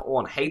brought up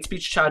on hate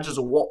speech charges,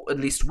 or what at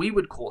least we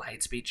would call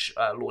hate speech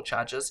law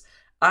charges,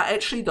 are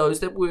actually those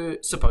that were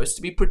supposed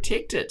to be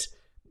protected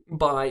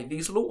by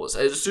these laws.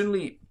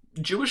 Certainly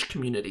Jewish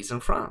communities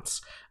in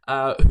France,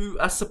 who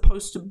are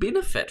supposed to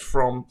benefit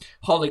from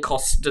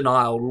Holocaust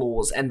denial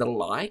laws and the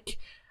like,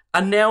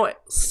 are now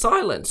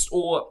silenced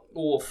or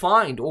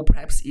fined or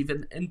perhaps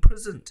even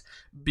imprisoned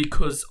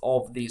because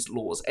of these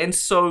laws. And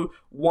so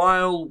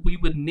while we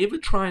would never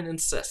try and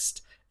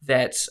insist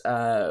that...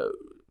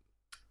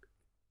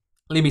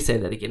 let me say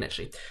that again,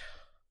 actually.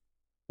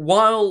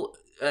 While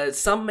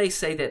some may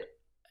say that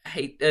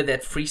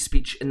that free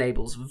speech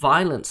enables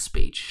violent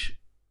speech,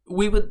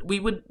 we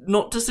would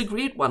not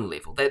disagree at one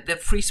level,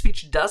 that free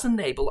speech does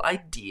enable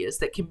ideas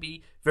that can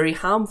be very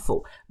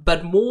harmful.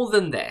 But more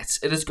than that,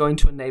 it is going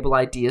to enable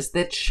ideas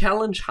that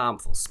challenge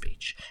harmful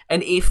speech.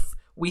 And if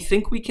we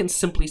think we can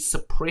simply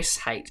suppress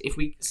hate, if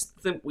we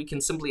think we can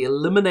simply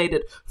eliminate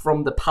it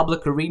from the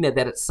public arena,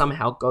 that it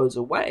somehow goes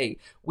away,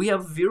 we are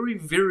very,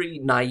 very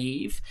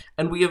naive,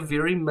 and we are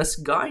very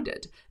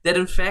misguided. That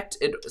in fact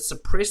it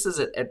suppresses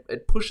it,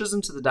 it pushes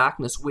into the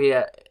darkness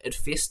where it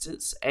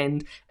festers,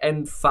 and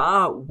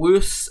far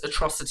worse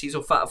atrocities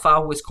or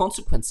far worse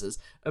consequences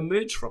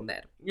emerge from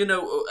that. You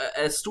know,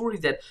 a story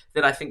that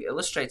I think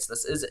illustrates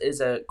this is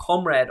a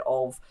comrade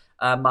of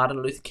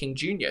Martin Luther King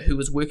Jr., who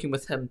was working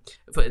with him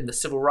in the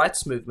civil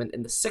rights movement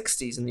in the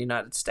 60s in the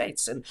United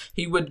States. And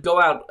he would go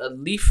out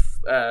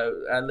leaf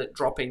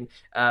dropping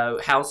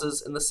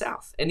houses in the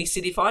South. And he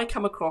said, if I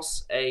come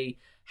across a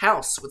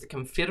house with a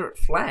Confederate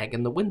flag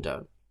in the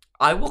window,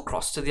 I will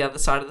cross to the other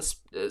side of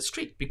the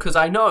street, because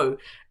I know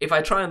if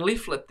I try and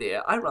leaflet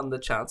there, I run the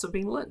chance of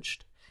being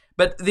lynched.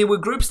 But there were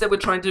groups that were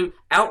trying to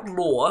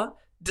outlaw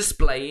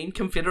displaying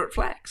Confederate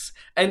flags.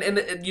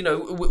 And you know,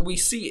 we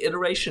see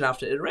iteration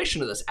after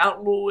iteration of this,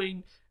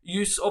 outlawing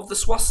use of the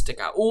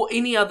swastika or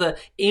any other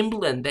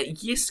emblem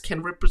that, yes,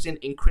 can represent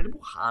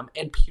incredible harm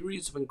and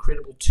periods of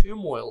incredible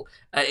turmoil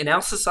in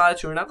our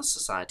society or in other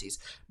societies.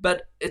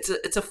 But it's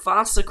a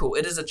farcical,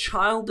 it is a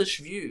childish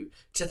view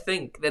to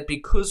think that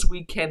because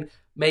we can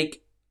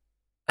make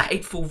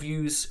hateful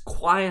views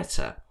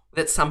quieter,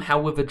 that somehow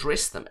we've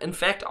addressed them. In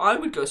fact, I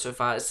would go so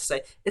far as to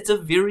say it's a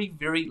very,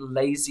 very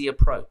lazy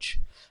approach.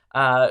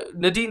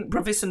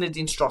 Professor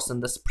Nadine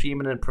Strossen, this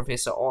preeminent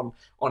professor on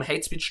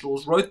hate speech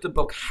laws, wrote the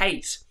book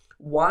Hate,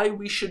 Why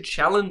We Should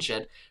Challenge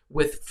It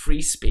with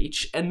Free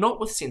Speech and Not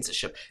with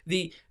Censorship.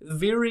 The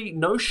very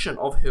notion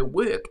of her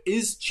work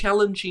is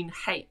challenging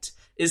hate,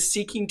 is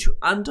seeking to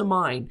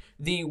undermine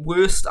the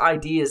worst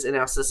ideas in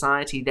our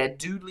society that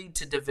do lead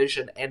to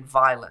division and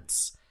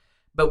violence.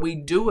 But we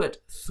do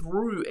it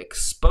through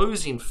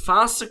exposing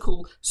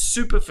farcical,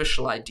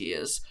 superficial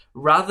ideas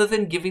rather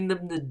than giving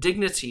them the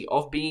dignity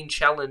of being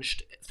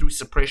challenged through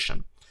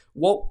suppression.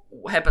 What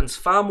happens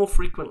far more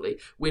frequently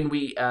when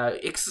we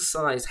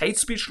exercise hate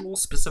speech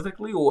laws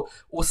specifically, or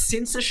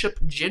censorship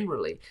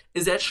generally,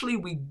 is actually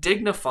we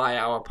dignify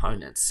our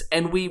opponents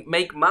and we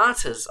make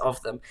martyrs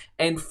of them.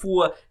 And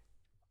for,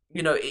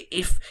 you know,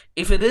 if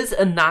it is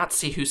a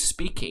Nazi who's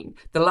speaking,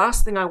 the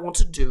last thing I want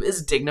to do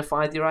is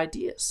dignify their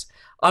ideas.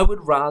 I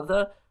would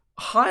rather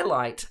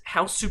highlight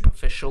how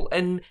superficial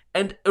and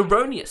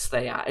erroneous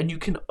they are. And you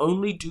can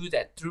only do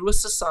that through a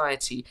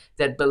society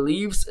that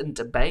believes in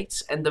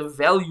debate and the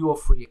value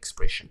of free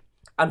expression.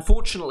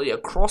 Unfortunately,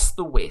 across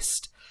the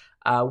West,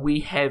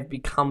 we have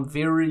become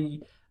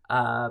very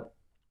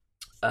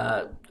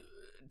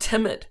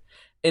timid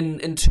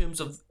in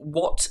terms of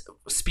what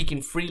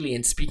speaking freely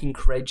and speaking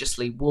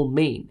courageously will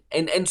mean.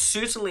 And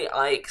certainly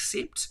I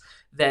accept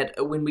that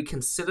when we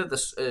consider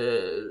this,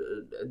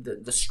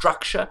 the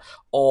structure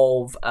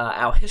of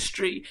our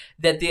history,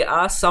 that there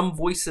are some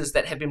voices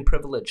that have been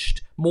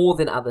privileged more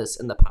than others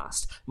in the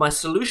past. My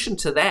solution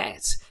to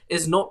that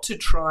is not to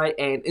try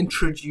and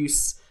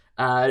introduce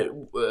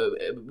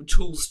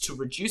tools to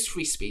reduce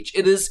free speech.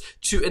 It is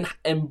to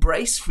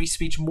embrace free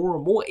speech more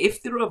and more.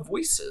 If there are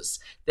voices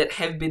that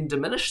have been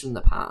diminished in the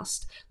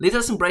past, let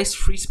us embrace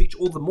free speech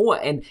all the more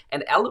and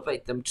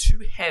elevate them to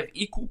have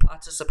equal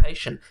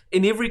participation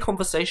in every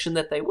conversation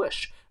that they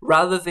wish.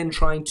 Rather than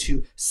trying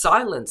to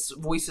silence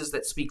voices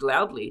that speak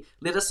loudly,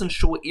 let us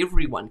ensure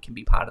everyone can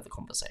be part of the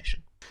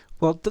conversation.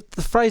 Well,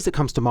 the phrase that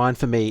comes to mind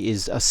for me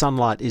is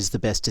sunlight is the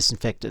best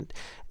disinfectant.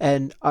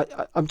 And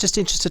I'm just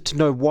interested to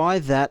know why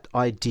that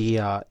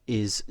idea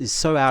is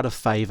so out of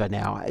favour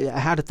now.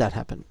 How did that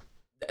happen?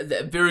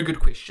 Very good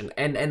question,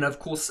 and of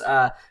course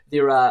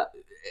there are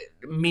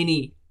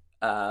many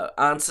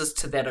answers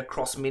to that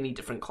across many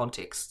different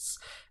contexts.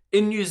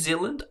 In New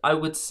Zealand, I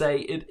would say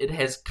it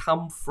has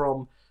come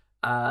from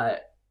a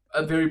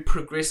very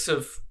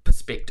progressive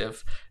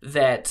perspective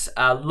that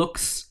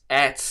looks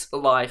at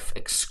life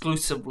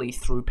exclusively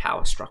through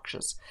power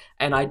structures,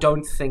 and I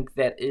don't think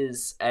that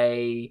is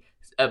a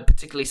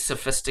particularly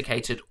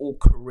sophisticated or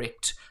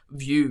correct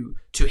view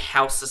to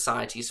how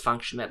societies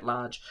function at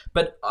large.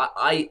 But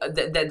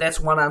that's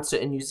one answer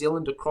in New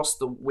Zealand. Across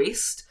the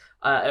West,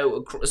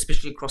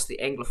 especially across the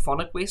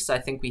Anglophonic West, I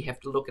think we have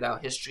to look at our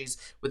histories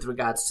with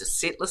regards to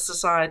settler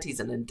societies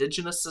and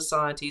indigenous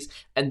societies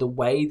and the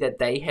way that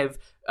they have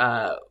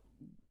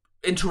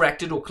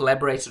interacted or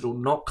collaborated or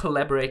not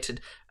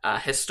collaborated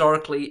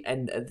historically,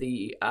 and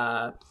the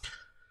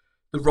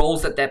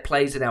roles that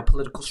plays in our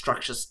political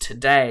structures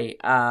today.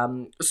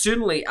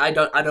 Certainly, I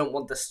don't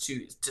want this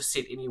to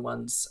set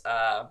anyone's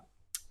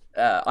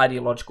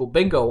ideological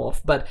bingo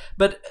off, but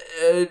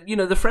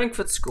the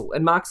Frankfurt School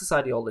and Marxist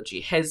ideology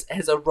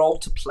has a role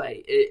to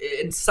play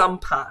in some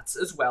parts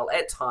as well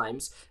at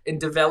times in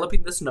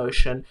developing this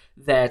notion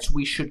that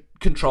we should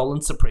control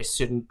and suppress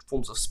certain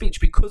forms of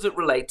speech because it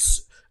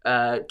relates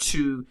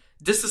to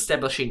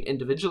disestablishing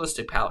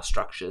individualistic power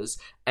structures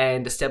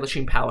and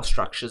establishing power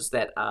structures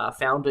that are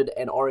founded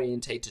and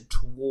orientated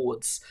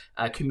towards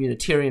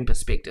communitarian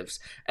perspectives.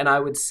 And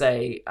I would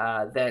say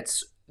that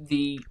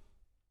the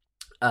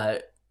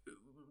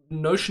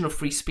notion of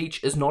free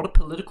speech is not a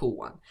political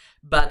one,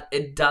 but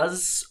it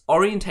does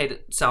orientate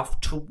itself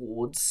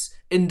towards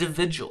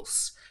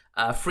individuals.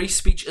 Free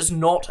speech is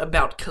not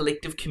about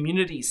collective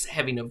communities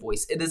having a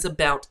voice. It is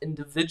about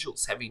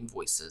individuals having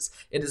voices.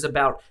 It is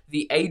about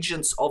the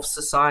agents of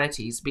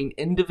societies being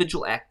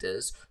individual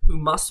actors who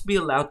must be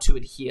allowed to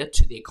adhere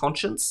to their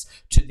conscience,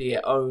 to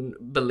their own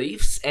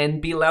beliefs,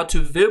 and be allowed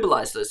to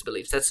verbalize those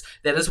beliefs.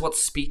 That is what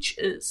speech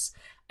is.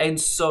 And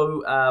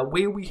so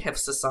where we have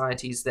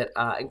societies that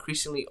are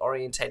increasingly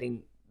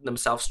orientating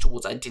themselves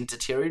towards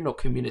identitarian or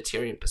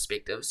communitarian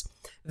perspectives,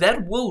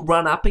 that will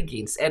run up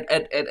against, at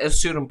a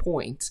certain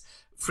point,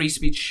 free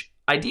speech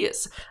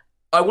ideas.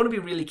 I want to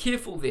be really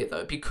careful there,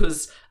 though,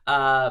 because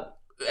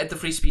at the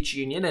Free Speech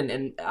Union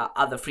and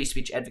other free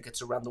speech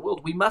advocates around the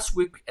world, we must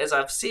work, as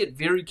I've said,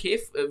 very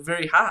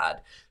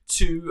hard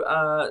to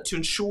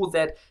ensure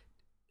that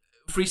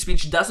free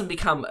speech doesn't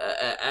become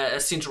a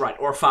centre-right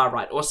or a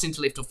far-right or a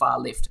centre-left or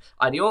far-left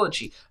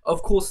ideology.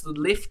 Of course, the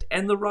left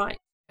and the right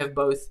have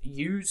both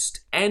used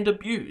and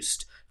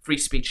abused free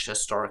speech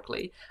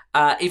historically.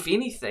 If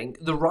anything,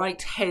 the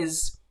right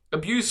has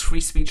abused free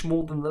speech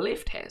more than the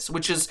left has,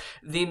 which is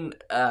then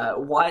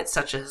why it's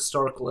such a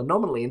historical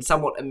anomaly and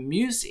somewhat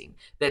amusing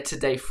that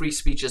today free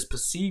speech is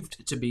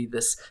perceived to be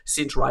this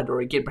centre-right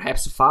or, again,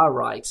 perhaps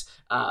far-right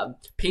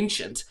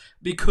penchant,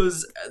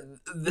 because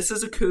this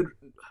has occurred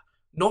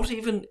not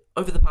even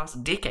over the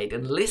past decade.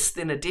 In less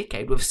than a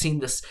decade, we've seen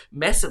this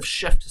massive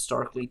shift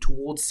historically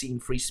towards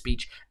seeing free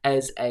speech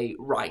as a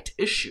right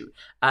issue.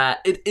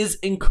 It is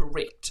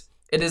incorrect.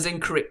 It is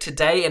incorrect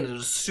today, and it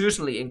is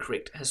certainly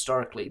incorrect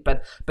historically.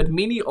 But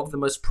many of the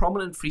most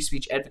prominent free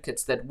speech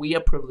advocates that we are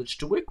privileged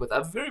to work with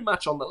are very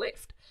much on the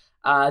left.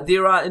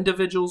 There are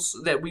individuals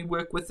that we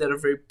work with that are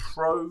very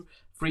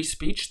pro-free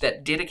speech,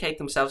 that dedicate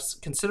themselves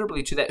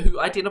considerably to that,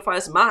 who identify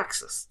as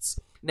Marxists.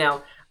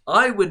 Now,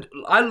 I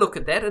look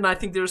at that and I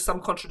think there is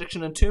some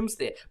contradiction in terms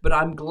there, but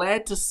I'm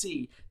glad to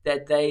see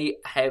that they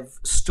have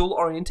still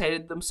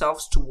orientated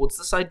themselves towards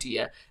this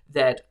idea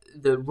that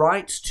the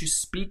right to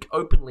speak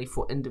openly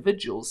for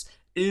individuals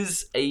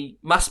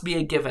must be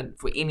a given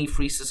for any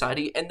free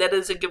society, and that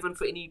is a given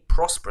for any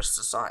prosperous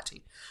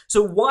society.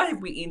 So why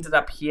have we ended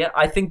up here?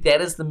 I think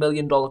that is the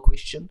million-dollar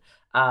question.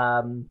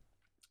 I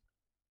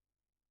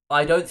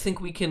don't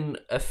think we can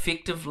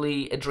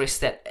effectively address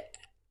that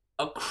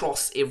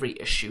across every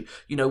issue.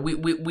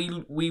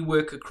 We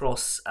work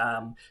across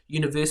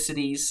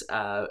universities,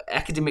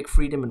 academic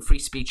freedom and free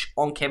speech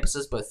on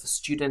campuses, both for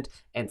student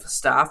and for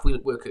staff. We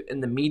work in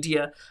the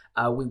media.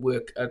 We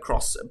work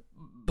across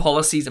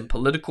policies and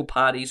political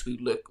parties. We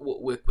work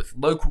with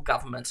local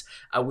governments.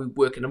 We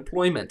work in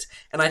employment.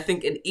 And I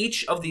think in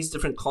each of these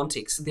different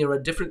contexts, there are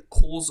different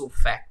causal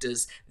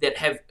factors that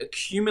have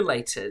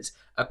accumulated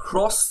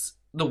across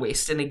the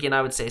West, and again,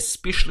 I would say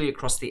especially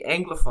across the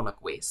Anglophonic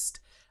West,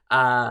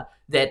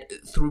 that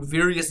through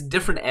various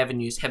different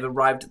avenues have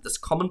arrived at this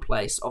common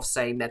place of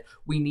saying that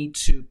we need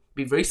to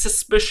be very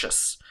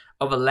suspicious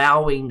of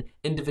allowing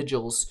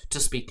individuals to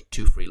speak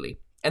too freely.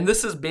 And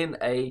this has been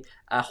a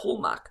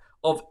hallmark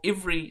of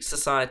every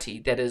society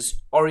that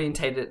is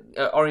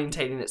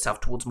orientating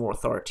itself towards more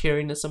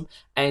authoritarianism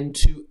and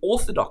to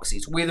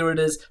orthodoxies, whether it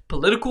is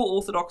political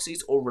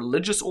orthodoxies or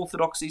religious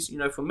orthodoxies.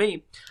 For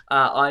me,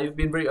 I've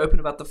been very open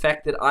about the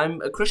fact that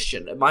I'm a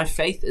Christian. My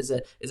faith is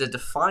a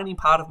defining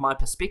part of my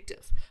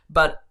perspective,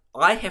 but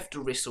I have to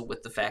wrestle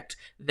with the fact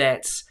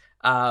that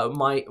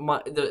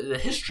the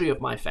history of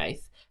my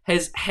faith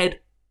has had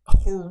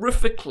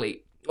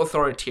horrifically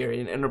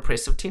authoritarian and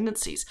oppressive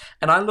tendencies,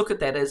 and I look at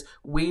that as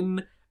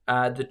when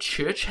the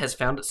church has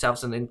found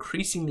itself in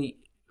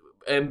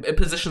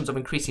positions of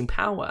increasing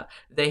power,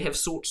 they have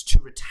sought to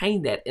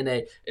retain that in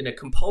a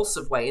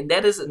compulsive way, and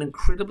that is an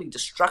incredibly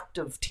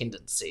destructive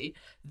tendency.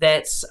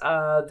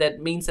 That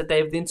means that they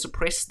have then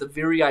suppressed the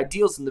very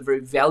ideals and the very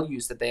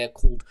values that they are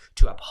called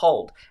to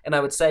uphold. And I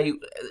would say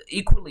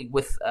equally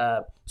with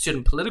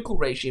certain political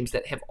regimes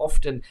that have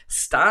often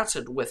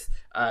started with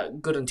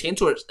good intent,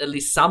 or at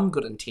least some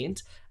good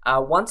intent.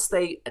 Once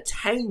they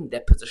attain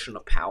that position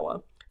of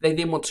power, they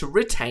then want to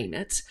retain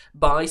it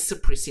by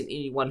suppressing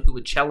anyone who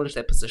would challenge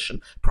that position,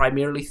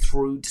 primarily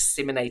through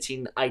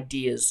disseminating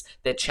ideas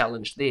that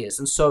challenge theirs.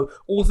 And so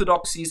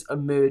orthodoxies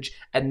emerge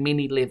at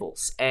many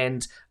levels.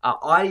 And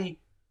I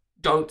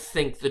don't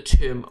think the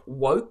term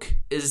woke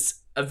is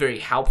a very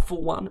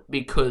helpful one,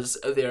 because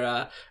there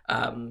are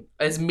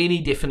as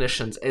many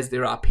definitions as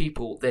there are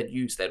people that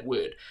use that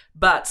word.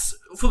 But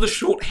for the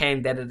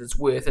shorthand that it is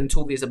worth,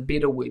 until there's a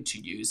better word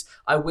to use,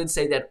 I would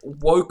say that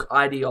woke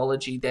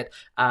ideology that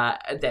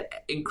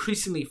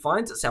increasingly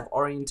finds itself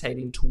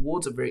orientating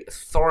towards a very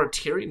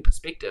authoritarian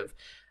perspective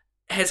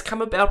has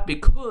come about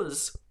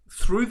because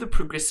through the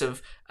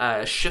progressive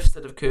shifts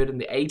that have occurred in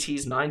the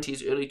 80s,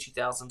 90s, early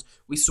 2000s,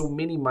 we saw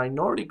many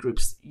minority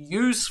groups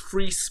use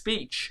free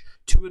speech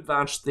to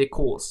advance their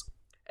cause.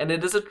 And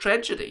it is a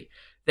tragedy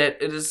that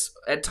it is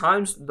at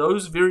times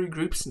those very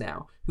groups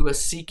now who are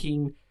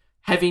seeking,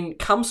 having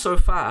come so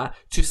far,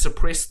 to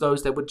suppress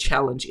those that would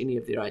challenge any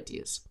of their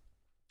ideas.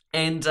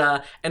 And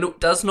it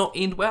does not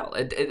end well.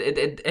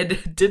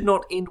 It did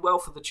not end well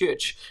for the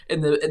church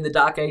in the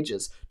Dark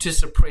Ages to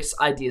suppress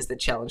ideas that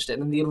challenged it.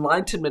 And the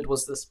Enlightenment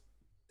was this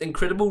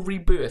incredible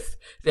rebirth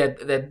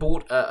that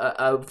brought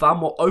a far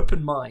more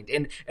open mind,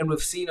 and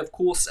we've seen, of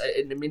course,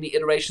 in many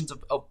iterations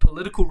of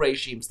political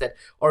regimes that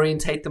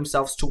orientate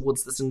themselves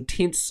towards this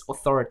intense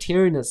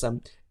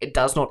authoritarianism. It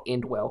does not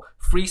end well.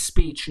 Free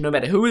speech, no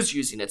matter who is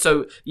using it.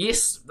 So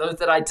yes, those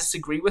that I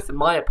disagree with and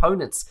my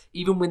opponents,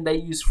 even when they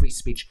use free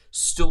speech,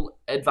 still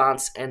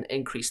advance and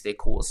increase their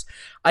cause.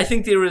 I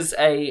think there is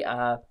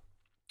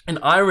an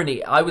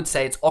irony. I would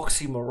say it's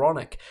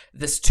oxymoronic.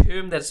 This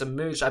term that's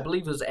emerged, I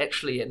believe it was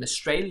actually an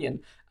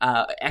Australian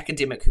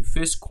academic who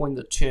first coined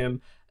the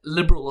term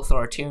liberal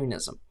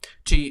authoritarianism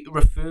to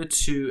refer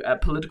to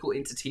political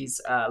entities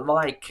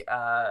like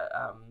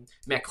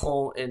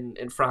Macron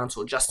in France,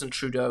 or Justin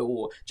Trudeau,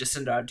 or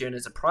Jacinda Ardern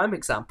as a prime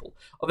example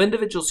of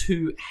individuals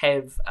who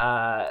have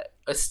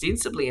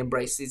ostensibly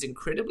embraced these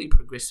incredibly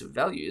progressive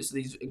values,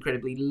 these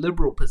incredibly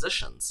liberal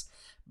positions,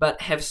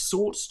 but have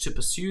sought to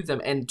pursue them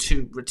and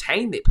to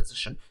retain their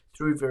position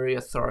through very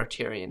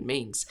authoritarian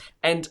means.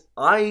 And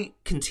I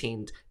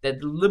contend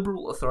that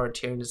liberal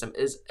authoritarianism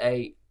is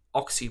a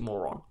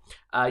oxymoron.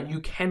 You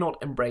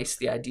cannot embrace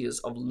the ideas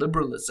of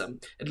liberalism,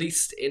 at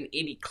least in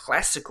any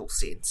classical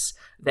sense,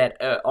 that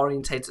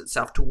orientates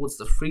itself towards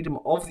the freedom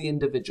of the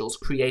individuals,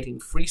 creating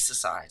free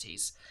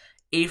societies,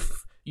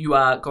 if you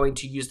are going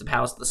to use the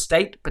powers of the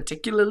state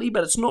particularly,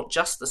 but it's not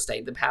just the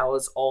state, the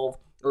powers of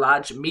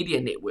large media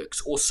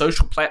networks or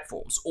social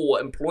platforms or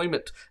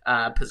employment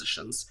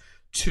positions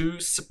to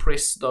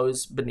suppress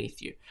those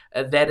beneath you.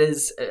 That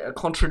is a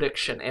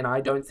contradiction, and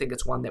I don't think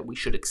it's one that we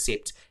should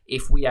accept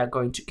if we are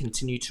going to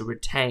continue to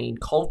retain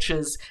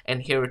cultures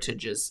and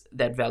heritages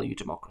that value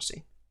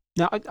democracy.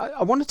 Now,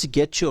 I wanted to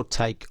get your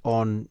take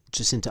on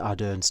Jacinda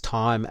Ardern's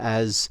time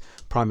as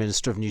Prime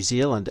Minister of New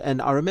Zealand.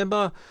 And I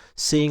remember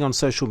seeing on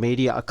social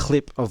media a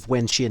clip of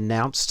when she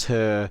announced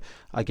her,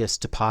 I guess,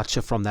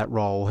 departure from that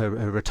role, her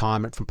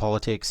retirement from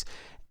politics.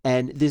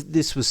 And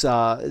this was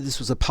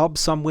a pub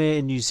somewhere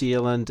in New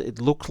Zealand. It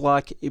looked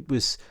like it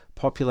was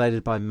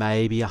populated by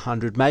maybe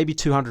 100, maybe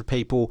 200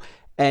 people,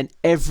 and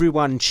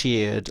everyone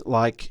cheered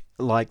like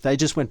they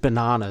just went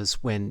bananas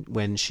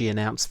when she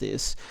announced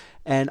this.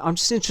 And I'm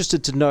just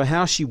interested to know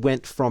how she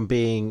went from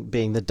being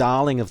the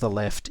darling of the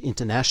left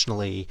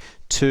internationally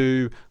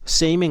to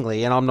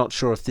seemingly, and I'm not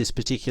sure if this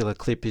particular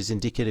clip is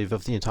indicative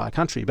of the entire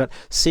country, but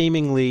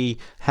seemingly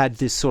had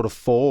this sort of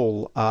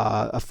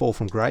a fall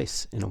from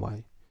grace in a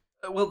way.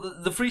 Well,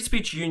 the Free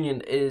Speech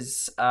Union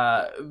is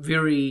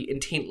very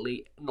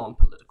intently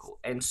non-political,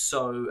 and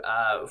so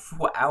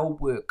for our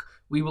work,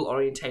 we will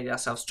orientate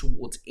ourselves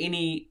towards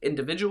any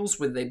individuals,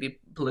 whether they be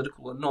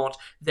political or not,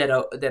 that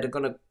are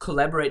going to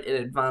collaborate and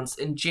advance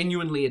in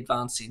genuinely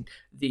advancing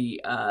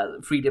the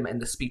freedom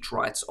and the speech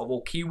rights of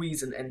all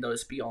Kiwis and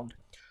those beyond.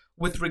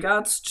 With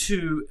regards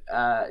to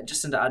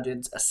Jacinda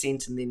Ardern's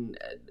ascent and then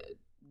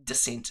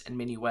descent in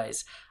many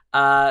ways,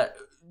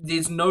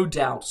 there's no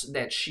doubt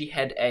that she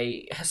had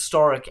a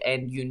historic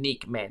and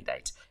unique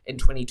mandate. In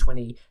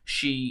 2020,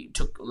 she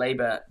took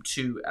Labour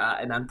to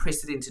an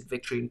unprecedented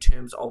victory in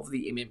terms of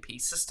the MMP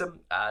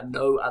system.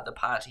 No other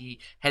party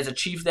has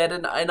achieved that,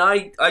 and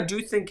I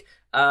do think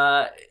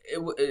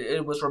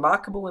it was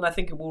remarkable, and I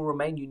think it will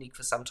remain unique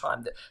for some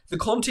time. The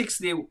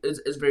context there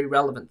is very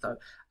relevant, though,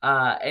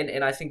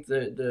 and I think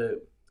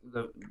the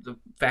the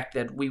fact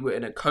that we were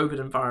in a COVID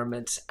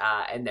environment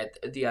and that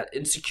the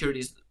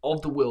insecurities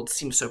of the world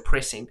seem so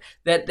pressing,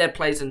 that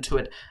plays into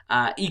it.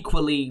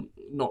 Equally,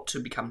 not to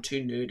become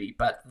too nerdy,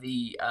 but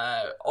the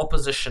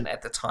opposition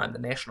at the time, the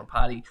National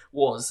Party,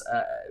 was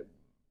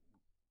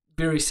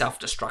very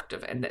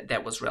self-destructive, and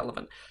that was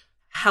relevant.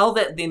 How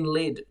that then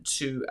led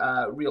to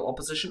real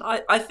opposition,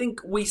 I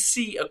think we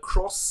see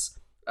across,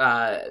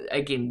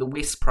 again, the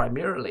West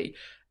primarily,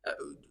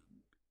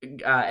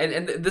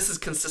 and this is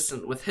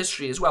consistent with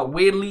history as well,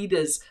 where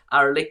leaders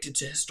are elected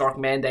to historic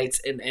mandates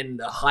in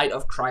the height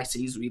of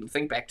crises. We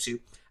think back to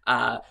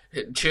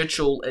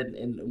Churchill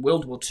in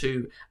World War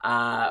II.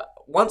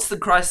 Once the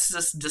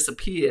crisis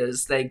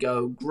disappears, they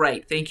go,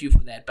 great, thank you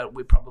for that, but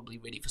we're probably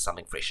ready for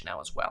something fresh now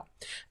as well.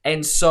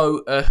 And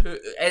so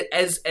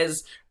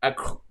as a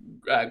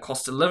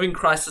cost of living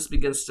crisis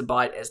begins to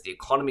bite, as the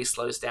economy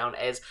slows down,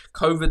 as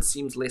COVID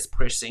seems less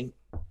pressing,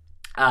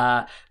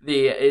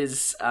 there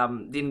is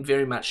then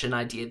very much an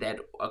idea that,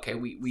 okay,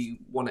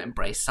 we want to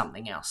embrace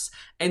something else.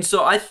 And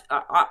so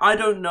I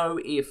don't know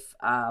if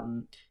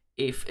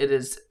it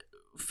is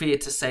fair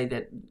to say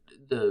that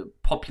the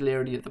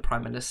popularity of the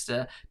Prime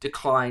Minister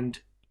declined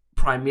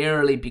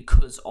primarily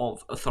because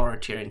of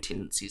authoritarian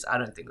tendencies. I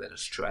don't think that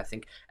is true. I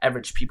think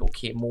average people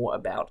care more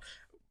about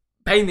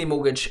paying their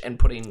mortgage and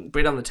putting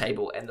bread on the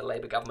table, and the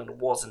Labour government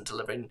wasn't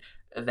delivering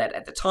that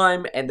at the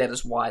time, and that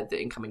is why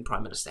the incoming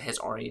Prime Minister has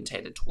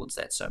orientated towards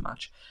that so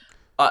much.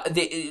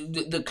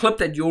 The clip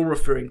that you're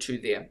referring to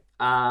there,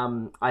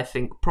 I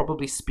think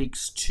probably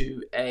speaks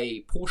to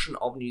a portion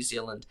of New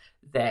Zealand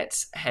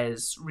that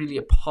has really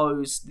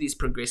opposed these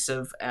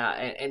progressive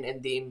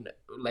and then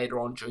later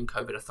on during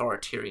COVID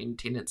authoritarian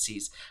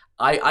tendencies.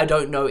 I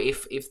don't know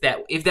if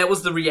that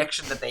was the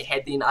reaction that they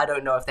had then. I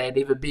don't know if they had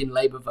ever been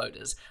Labour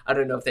voters. I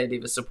don't know if they had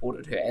ever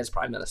supported her as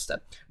Prime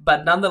Minister.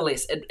 But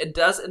nonetheless, it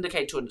does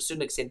indicate to a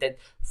certain extent that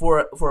for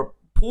a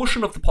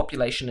portion of the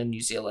population in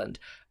New Zealand,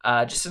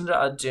 Jacinda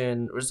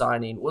Ardern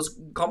resigning was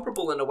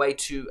comparable in a way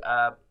to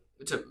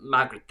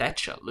Margaret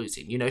Thatcher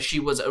losing. You know, she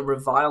was a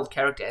reviled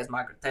character, as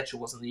Margaret Thatcher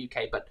was in the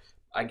UK, but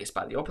I guess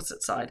by the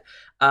opposite side.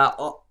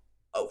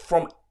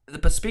 From the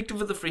perspective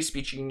of the Free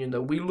Speech Union,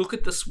 though, we look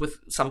at this with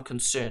some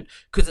concern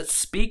because it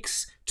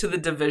speaks to the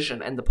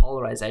division and the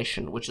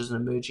polarization which is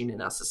emerging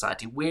in our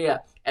society,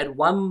 where at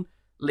one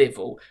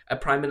level a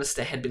Prime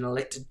Minister had been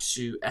elected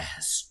to a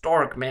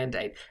historic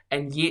mandate,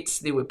 and yet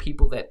there were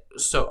people that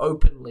so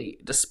openly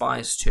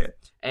despised her.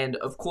 And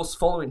of course,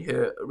 following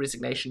her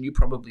resignation, you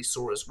probably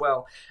saw as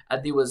well,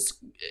 there was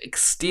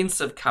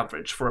extensive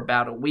coverage for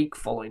about a week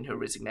following her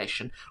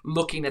resignation,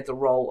 looking at the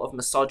role of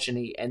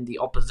misogyny and the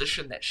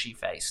opposition that she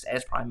faced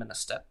as Prime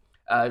Minister,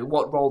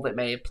 what role that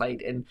may have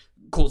played in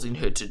causing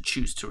her to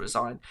choose to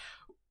resign.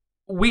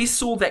 We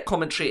saw that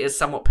commentary as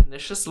somewhat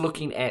pernicious,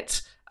 looking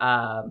at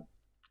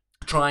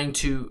trying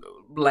to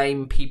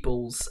blame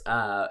people's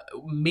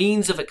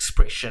means of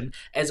expression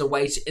as a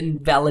way to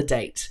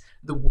invalidate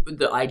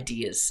the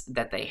ideas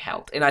that they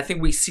held. And I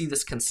think we see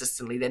this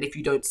consistently, that if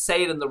you don't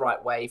say it in the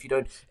right way, if you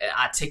don't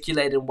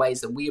articulate in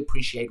ways that we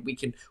appreciate, we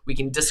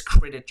can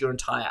discredit your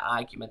entire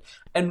argument.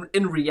 And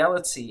in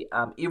reality,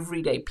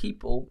 everyday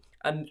people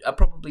are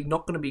probably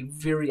not going to be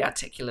very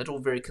articulate or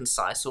very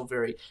concise or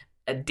very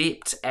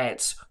adept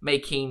at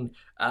making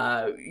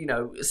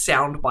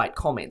soundbite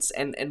comments,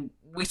 and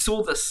we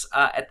saw this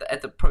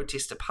at the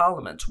protest to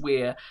Parliament,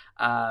 where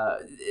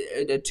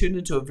it turned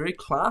into a very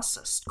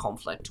classist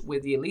conflict, where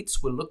the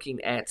elites were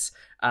looking at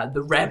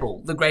the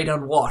rabble, the great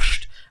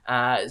unwashed.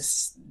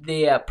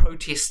 They're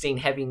protesting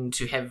having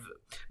to have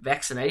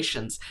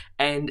vaccinations,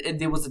 and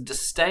there was a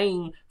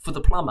disdain for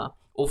the plumber,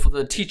 or for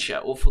the teacher,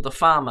 or for the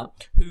farmer,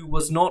 who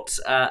was not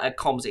a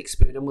comms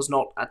expert and was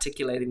not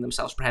articulating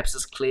themselves perhaps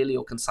as clearly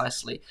or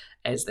concisely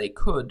as they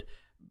could.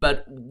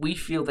 But we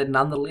feel that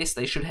nonetheless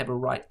they should have a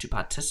right to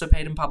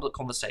participate in public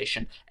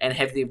conversation and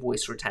have their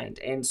voice retained.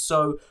 And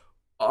so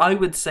I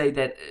would say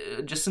that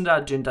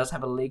Jacinda Ardern does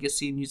have a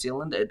legacy in New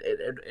Zealand.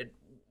 It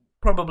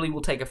probably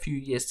will take a few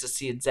years to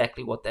see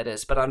exactly what that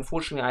is. But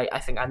unfortunately, I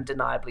think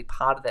undeniably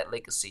part of that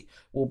legacy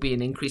will be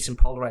an increase in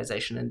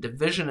polarization and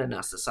division in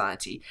our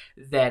society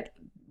that,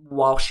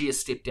 while she has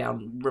stepped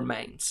down,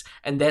 remains.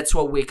 And that's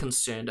what we're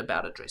concerned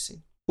about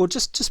addressing. Well,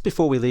 just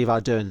before we leave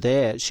Ardern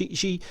there,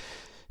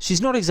 She's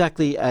not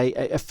exactly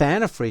a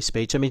fan of free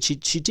speech. I mean, she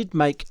did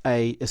make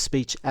a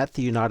speech at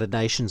the United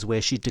Nations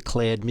where she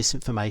declared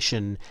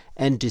misinformation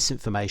and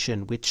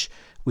disinformation, which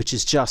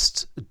is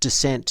just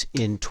dissent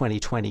in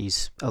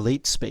 2020's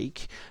elite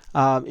speak.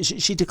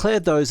 She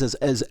declared those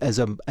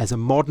as a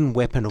modern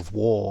weapon of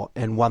war,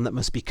 and one that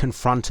must be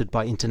confronted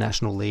by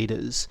international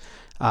leaders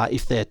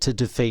if they're to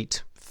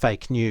defeat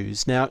fake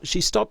news. Now,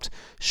 she stopped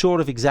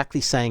short of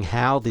exactly saying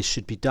how this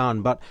should be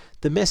done, but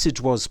the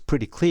message was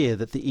pretty clear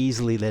that the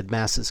easily led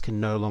masses can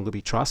no longer be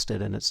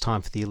trusted, and it's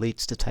time for the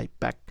elites to take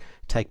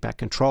back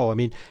control. I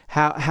mean,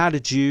 how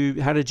did you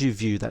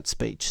view that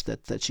speech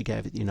that she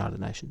gave at the United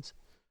Nations?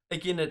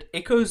 Again, it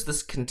echoes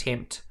this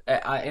contempt,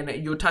 and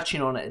you're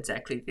touching on it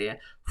exactly there,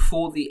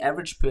 for the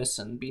average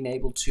person being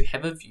able to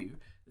have a view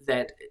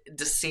that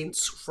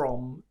dissents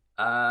from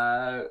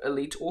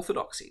elite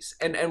orthodoxies.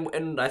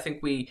 And I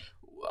think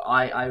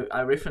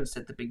I referenced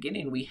at the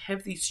beginning, we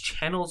have these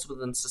channels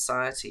within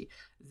society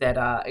that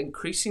are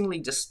increasingly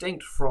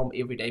distinct from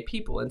everyday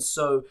people. And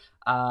so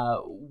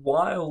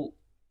while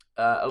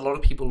a lot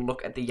of people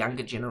look at the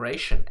younger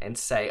generation and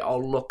say, oh,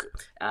 look,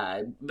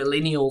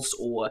 millennials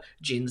or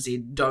Gen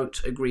Z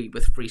don't agree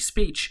with free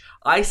speech,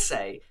 I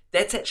say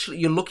that's actually,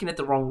 you're looking at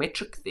the wrong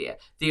metric there.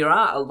 There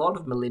are a lot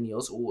of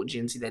millennials or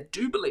Gen Z that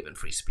do believe in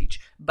free speech,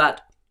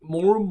 but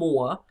more and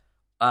more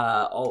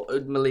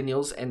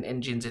millennials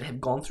and Gen Z have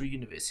gone through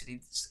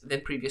universities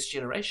than previous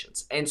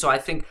generations. And so I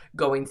think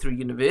going through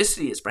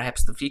university is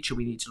perhaps the feature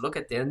we need to look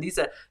at there. And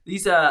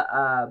these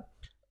are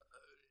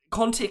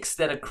contexts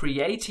that are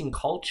creating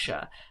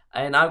culture,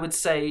 and I would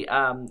say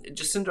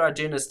Jacinda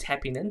Ardern is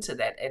tapping into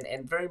that,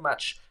 and very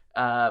much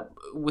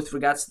with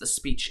regards to the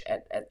speech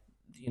at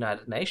the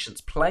United Nations,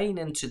 playing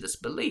into this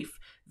belief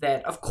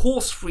that of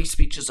course free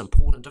speech is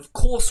important, of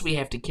course we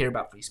have to care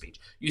about free speech.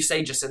 You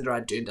say Jacinda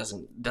Ardern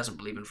doesn't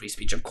believe in free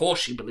speech, of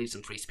course she believes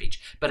in free speech,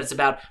 but it's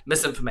about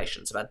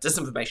misinformation, it's about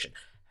disinformation.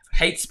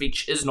 Hate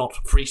speech is not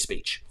free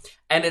speech,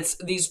 and it's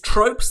these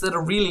tropes that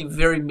are really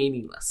very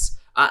meaningless.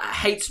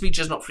 Hate speech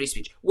is not free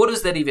speech. What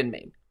does that even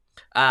mean?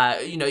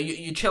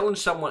 You challenge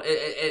someone.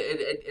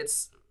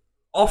 It's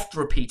oft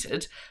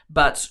repeated,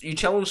 but you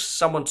challenge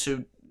someone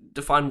to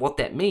define what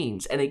that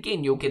means, and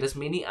again, you'll get as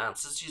many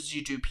answers as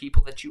you do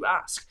people that you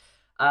ask.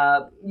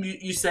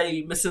 You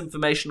say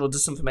misinformation or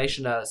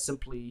disinformation are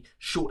simply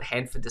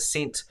shorthand for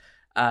dissent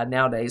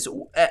nowadays.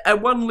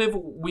 At one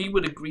level, we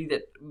would agree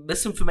that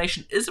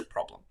misinformation is a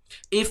problem.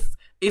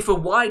 If a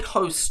wide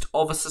host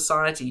of a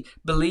society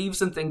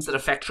believes in things that are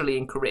factually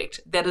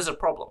incorrect, that is a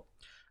problem.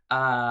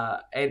 And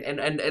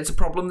it's a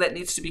problem that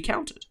needs to be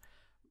countered.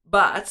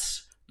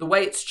 But the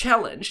way it's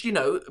challenged,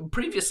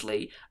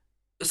 previously,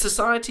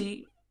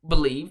 society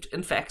believed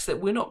in facts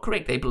that were not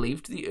correct. They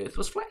believed the earth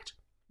was flat.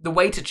 The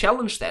way to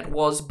challenge that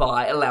was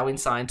by allowing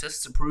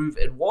scientists to prove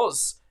it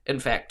was, in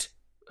fact,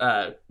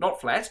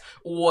 not flat,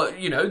 or,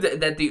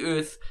 that the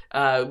earth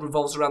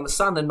revolves around the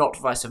sun and not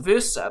vice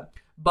versa,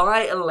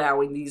 by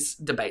allowing these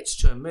debates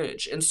to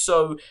emerge. And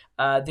so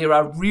there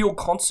are real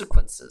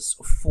consequences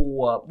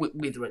for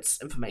whether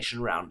it's information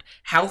around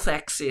health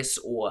access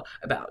or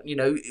about, you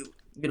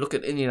look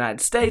at in the United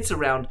States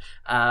around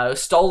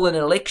stolen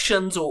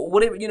elections or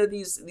whatever,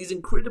 these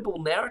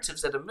incredible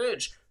narratives that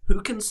emerge. Who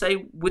can say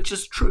which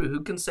is true? Who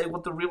can say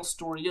what the real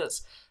story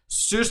is?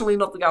 Certainly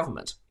not the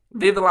government.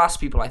 They're the last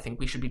people I think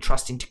we should be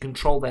trusting to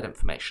control that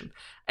information.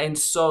 And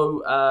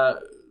so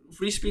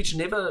free speech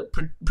never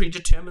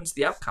predetermines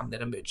the outcome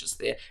that emerges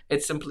there.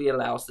 It simply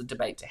allows the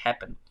debate to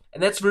happen.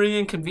 And that's very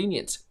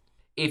inconvenient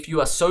if you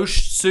are so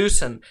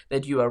certain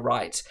that you are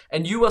right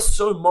and you are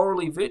so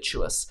morally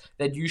virtuous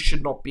that you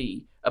should not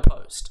be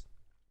opposed.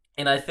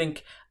 And I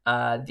think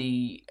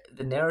the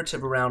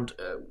narrative around,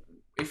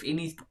 if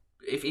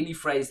any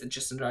phrase that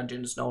Jacinda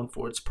Ardern is known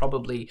for, it's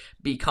probably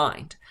be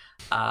kind.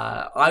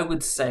 I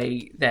would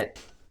say that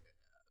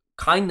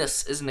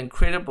kindness is an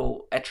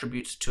incredible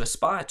attribute to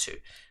aspire to.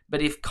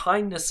 But if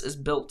kindness is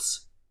built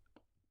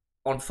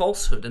on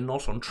falsehood and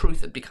not on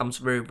truth, it becomes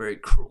very, very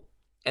cruel.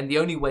 And the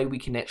only way we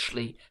can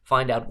actually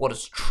find out what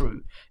is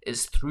true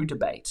is through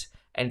debate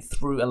and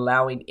through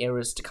allowing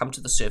errors to come to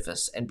the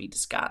surface and be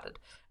discarded.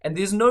 And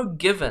there's no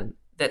given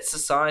that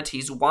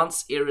societies,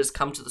 once errors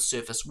come to the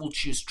surface, will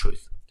choose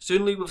truth.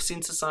 Certainly we've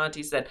seen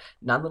societies that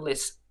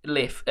nonetheless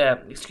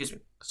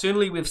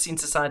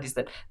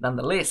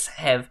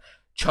have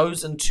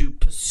chosen to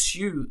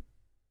pursue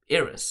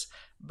errors.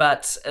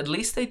 But at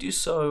least they do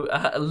so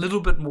a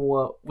little bit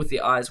more with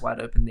their eyes wide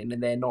open then,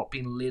 and they're not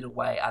being led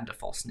away under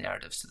false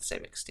narratives to the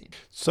same extent.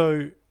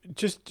 So,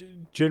 just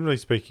generally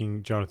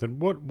speaking, Jonathan,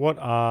 what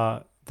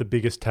are the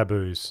biggest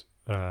taboos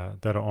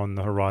that are on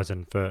the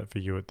horizon for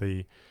you at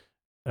the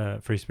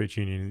Free Speech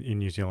Union in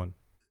New Zealand?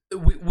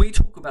 We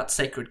talk about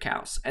sacred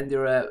cows, and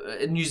there are,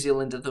 in New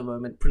Zealand at the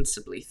moment,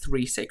 principally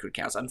 3 sacred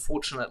cows.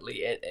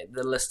 Unfortunately,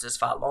 the list is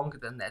far longer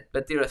than that,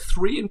 but there are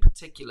 3 in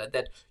particular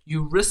that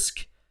you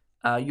risk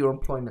your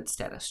employment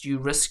status, you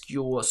risk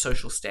your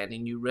social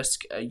standing, you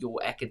risk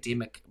your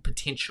academic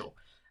potential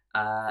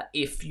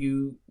if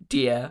you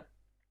dare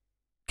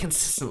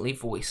consistently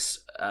voice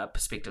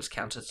perspectives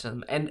counter to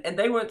them. And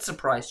they won't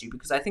surprise you,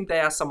 because I think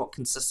they are somewhat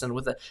consistent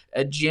with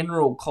a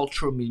general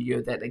cultural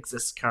milieu that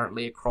exists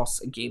currently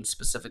across, again,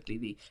 specifically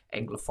the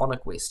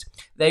Anglophonic West.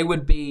 They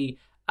would be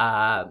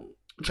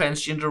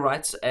transgender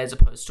rights as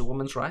opposed to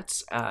women's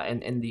rights,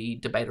 and the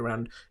debate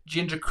around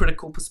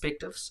gender-critical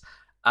perspectives,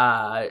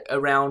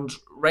 around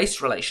race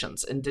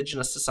relations,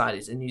 Indigenous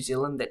societies in New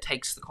Zealand, that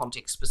takes the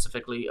context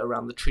specifically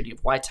around the Treaty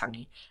of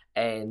Waitangi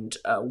and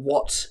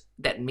what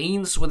that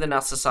means within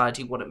our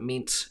society, what it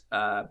meant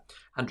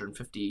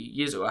 150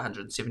 years or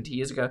 170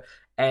 years ago,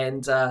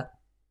 and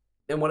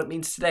what it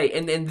means today.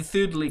 And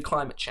thirdly,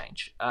 climate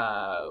change.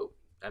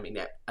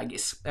 I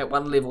guess at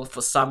one level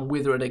for some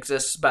whether it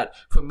exists, but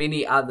for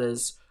many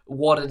others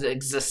what its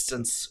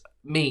existence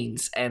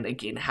means, and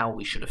again how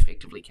we should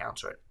effectively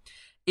counter it.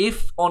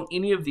 If on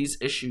any of these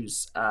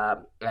issues,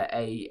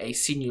 a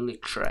senior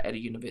lecturer at a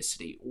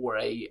university or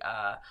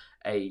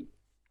a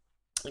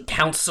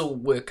council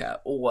worker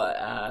or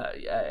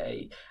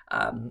a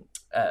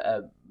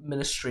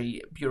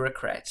ministry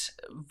bureaucrat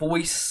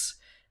voice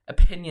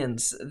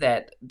opinions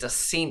that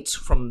dissent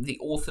from the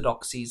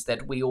orthodoxies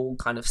that we all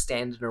kind of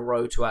stand in a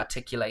row to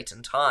articulate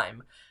in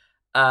time,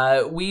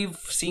 we've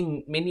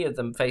seen many of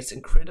them face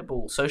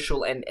incredible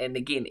social and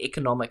again,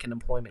 economic and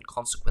employment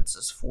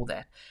consequences for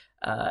that.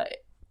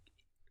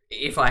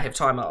 If I have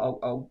time,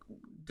 I'll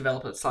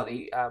develop a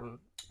slightly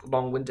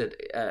long-winded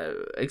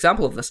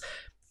example of this.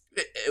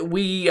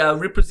 We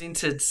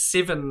represented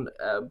 7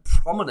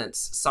 prominent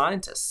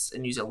scientists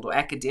in New Zealand, or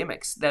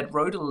academics, that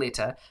wrote a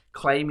letter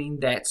claiming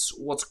that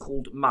what's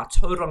called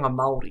mātauranga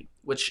Māori,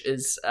 which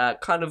is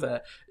kind of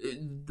the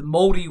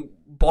Māori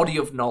body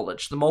of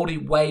knowledge, the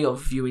Māori way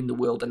of viewing the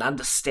world and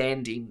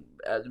understanding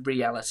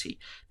reality,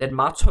 that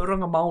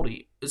mātauranga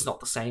Māori is not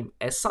the same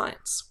as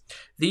science.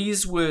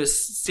 These were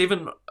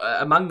 7,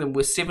 among them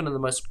were 7 of the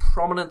most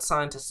prominent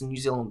scientists in New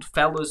Zealand,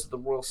 fellows of the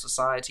Royal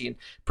Society and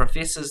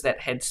professors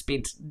that had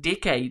spent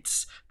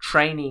decades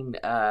training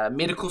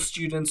medical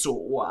students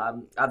or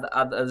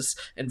others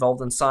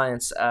involved in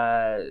science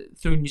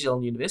through New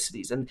Zealand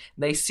universities. And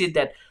they said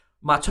that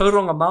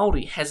Mātauranga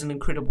Māori has an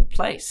incredible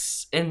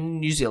place in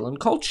New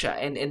Zealand culture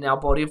and in our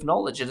body of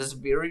knowledge. It is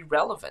very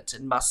relevant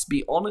and must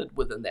be honoured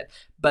within that.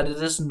 But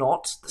it is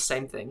not the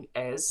same thing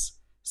as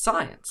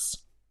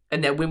science.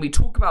 And that when we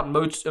talk about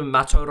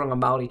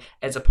Mātauranga Māori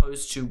as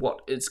opposed to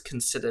what is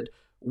considered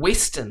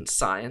Western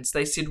science,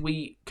 they said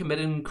we commit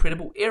an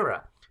incredible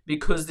error,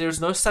 because there's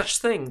no such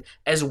thing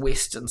as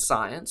Western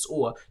science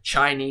or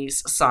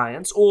Chinese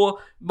science or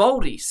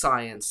Māori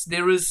science.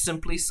 There is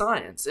simply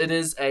science. It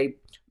is a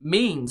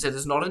means, it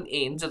is not an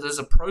end, it is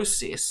a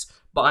process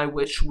by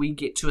which we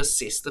get to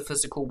assess the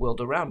physical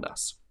world around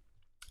us.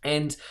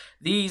 And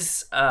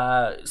these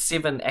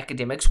 7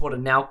 academics, what are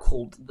now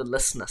called the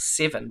Listener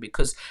 7,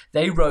 because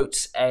they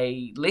wrote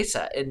a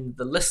letter in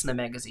the Listener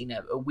magazine,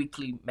 a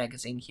weekly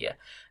magazine here,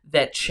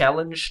 that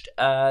challenged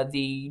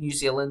the New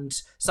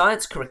Zealand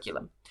science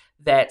curriculum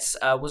that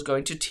was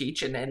going to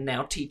teach, and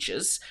now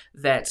teaches,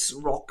 that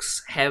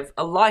rocks have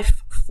a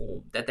life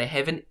form, that they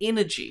have an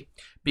energy,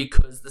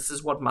 because this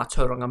is what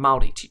Mātauranga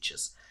Māori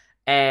teaches.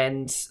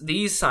 And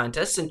these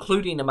scientists,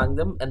 including among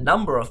them a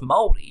number of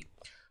Māori,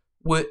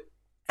 were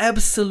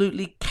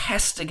absolutely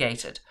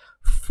castigated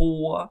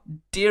for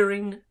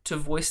daring to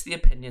voice the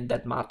opinion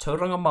that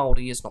Mātauranga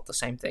Māori is not the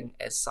same thing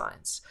as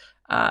science.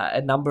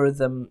 A number of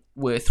them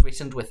were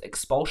threatened with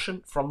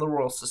expulsion from the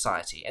Royal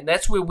Society, and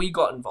that's where we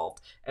got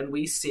involved, and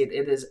we said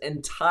it is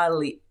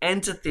entirely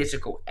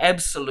antithetical,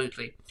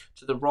 absolutely,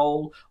 to the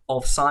role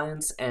of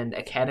science and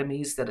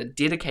academies that are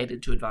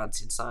dedicated to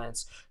advancing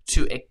science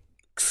to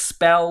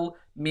expel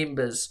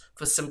members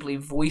for simply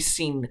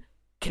voicing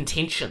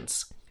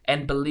contentions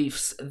and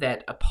beliefs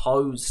that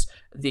oppose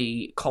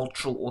the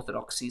cultural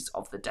orthodoxies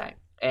of the day.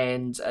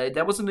 And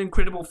that was an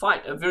incredible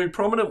fight, a very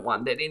prominent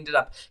one that ended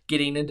up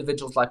getting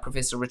individuals like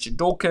Professor Richard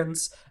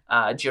Dawkins,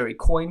 Jerry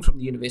Coyne from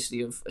the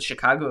University of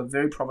Chicago, a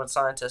very prominent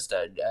scientist,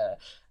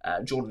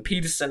 Jordan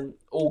Peterson,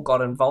 all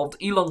got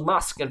involved. Elon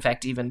Musk, in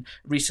fact, even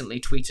recently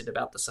tweeted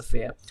about this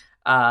affair.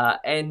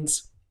 And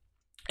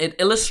it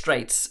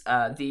illustrates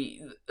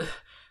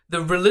the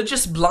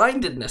religious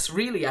blindedness,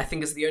 really, I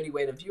think, is the only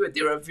way to view it.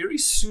 There are very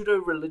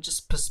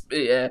pseudo-religious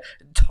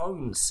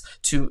tones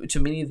to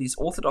many of these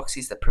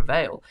orthodoxies that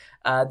prevail.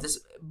 This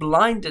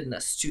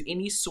blindedness to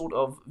any sort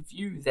of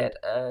view that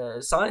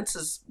science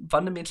is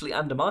fundamentally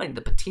undermined,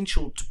 the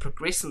potential to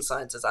progress in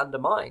science is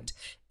undermined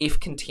if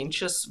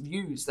contentious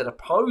views that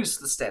oppose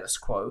the status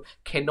quo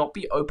cannot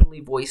be openly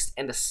voiced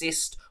and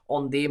assessed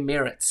on their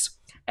merits.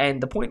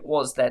 And the point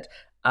was that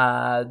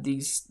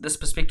this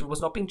perspective was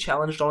not being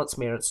challenged on its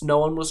merits. No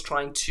one was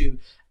trying to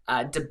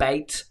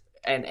debate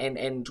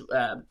and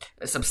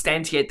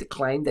substantiate the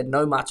claim that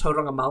no,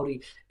 Mātauranga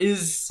Māori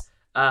is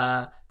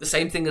the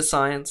same thing as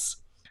science.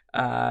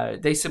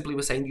 They simply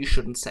were saying you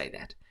shouldn't say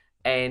that.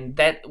 And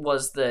that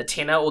was the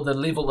tenor or the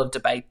level of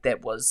debate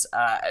that was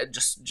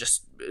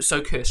just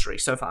so cursory,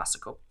 so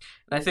farcical.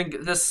 And I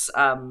think this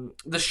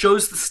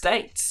shows the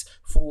stakes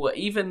for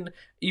even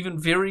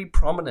very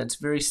prominent,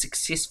 very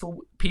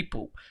successful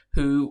people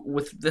who,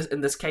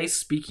 in this case,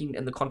 speaking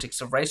in the context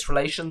of race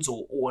relations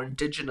or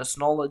indigenous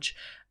knowledge,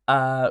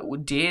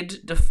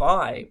 dared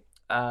defy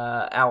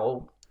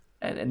our,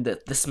 and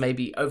this may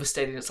be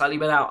overstating it slightly,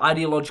 but our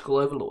ideological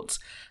overlords.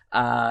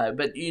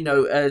 But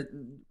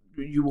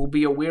you will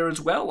be aware as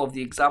well of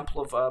the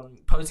example of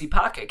Posey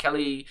Parker,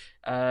 Kelly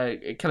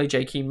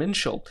J. Keen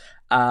Minshall,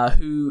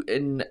 who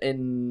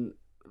in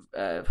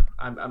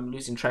I'm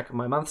losing track of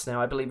my months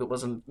now. I believe it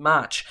was in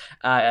March.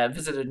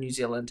 Visited New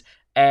Zealand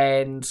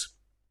and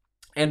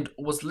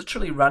was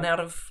literally run out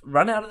of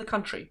the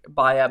country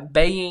by a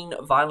baying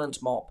violent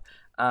mob.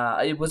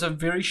 It was a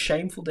very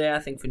shameful day, I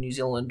think, for New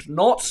Zealand,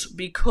 not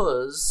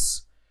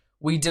because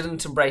we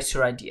didn't embrace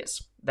her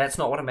ideas. That's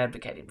not what I'm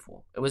advocating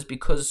for. It was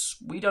because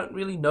we don't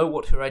really know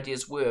what her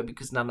ideas were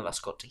because none of us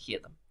got to hear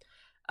them.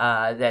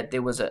 that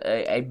there was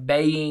a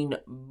baying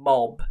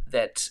mob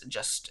that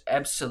just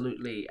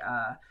absolutely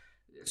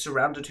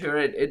surrounded her.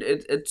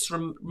 It's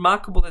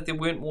remarkable that there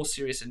weren't more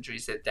serious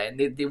injuries that day,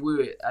 and there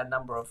were a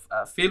number of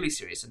fairly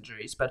serious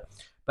injuries, but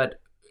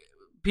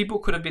people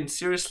could have been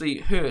seriously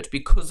hurt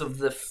because of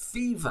the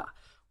fever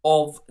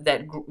of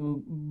that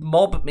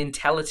mob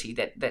mentality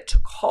that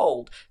took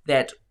hold,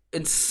 that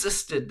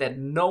insisted that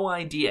no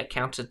idea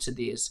counter to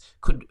theirs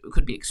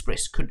could be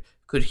expressed,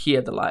 could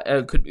hear the light,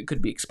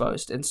 could be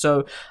exposed. And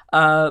so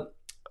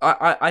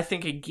I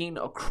think, again,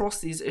 across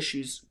these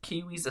issues,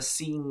 Kiwis are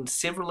seeing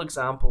several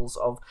examples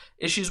of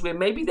issues where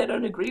maybe they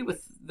don't agree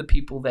with the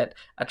people that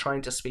are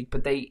trying to speak,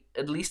 but they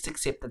at least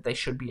accept that they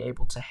should be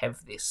able to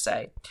have their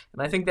say.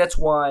 And I think that's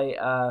why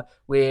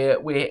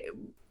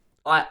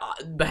I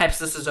perhaps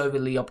this is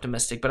overly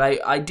optimistic, but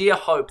I dare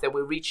hope that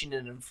we're reaching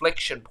an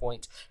inflection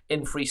point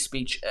in free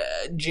speech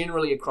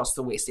generally across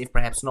the West, if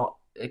perhaps not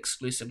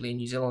exclusively in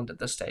New Zealand at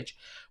this stage,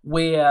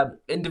 where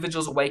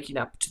individuals are waking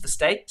up to the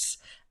states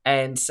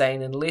and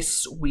saying,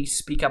 unless we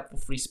speak up for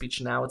free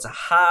speech now, it's a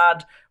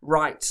hard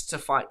right to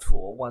fight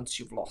for once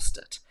you've lost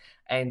it.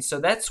 And so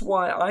that's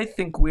why I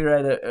think we're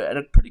at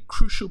a pretty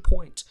crucial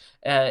point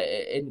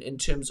in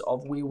terms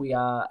of where we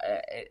are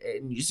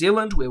in New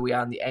Zealand, where we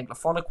are in the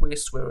Anglophonic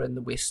West, where we're in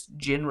the West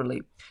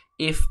generally.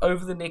 If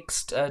over the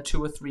next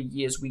 2 or 3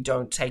 years we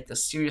don't take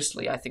this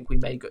seriously, I think we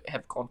may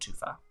have gone too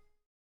far.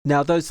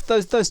 Now, those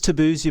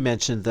taboos you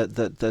mentioned,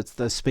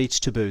 those speech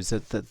taboos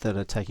that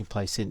are taking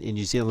place in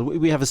New Zealand,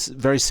 we have a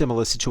very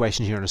similar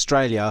situation here in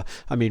Australia.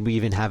 I mean, we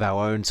even have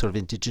our own sort of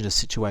Indigenous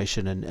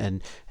situation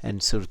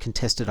and sort of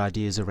contested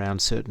ideas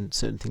around certain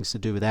things to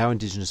do with our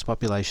Indigenous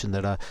population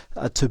that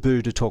are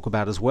taboo to talk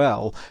about as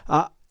well.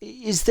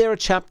 Is there a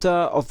chapter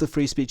of the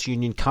Free Speech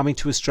Union coming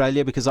to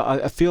Australia? Because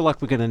I feel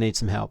like we're going to need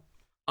some help.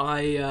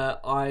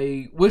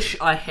 I wish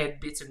I had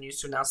better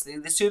news to announce.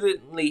 There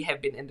certainly have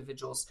been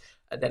individuals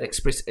that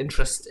express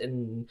interest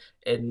in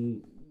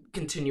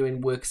continuing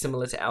work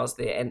similar to ours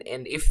there, and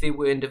if there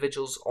were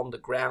individuals on the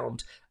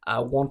ground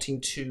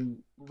wanting to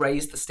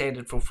raise the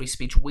standard for free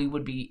speech, we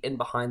would be in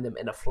behind them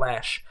in a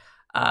flash.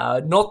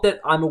 Not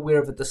that I'm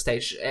aware of at this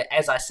stage.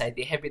 As I say,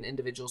 there have been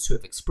individuals who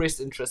have expressed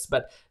interest,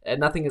 but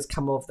nothing has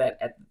come of that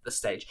at this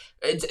stage.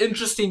 It's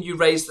interesting you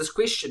raise this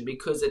question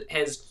because it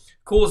has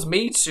caused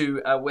me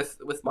to,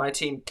 with my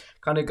team,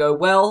 kind of go,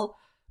 well,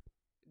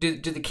 do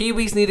the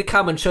Kiwis need to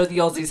come and show the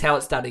Aussies how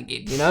it's done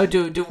again? You know,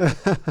 do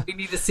we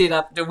need to set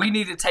up? Do we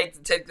need to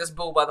take this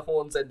bull by the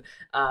horns and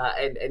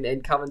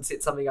come and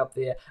set something up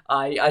there?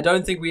 I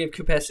don't think we have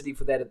capacity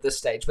for that at this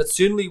stage. But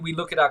certainly we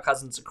look at our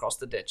cousins across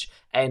the ditch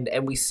and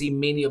we see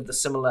many of the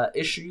similar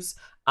issues.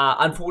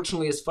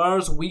 Unfortunately, as far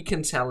as we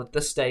can tell at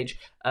this stage,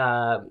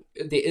 there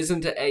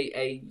isn't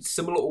a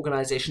similar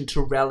organisation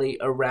to rally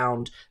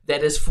around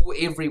that is for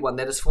everyone,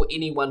 that is for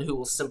anyone who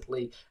will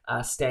simply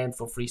stand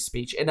for free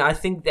speech. And I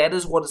think that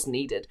is what is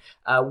needed.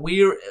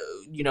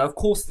 Of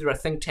course there are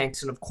think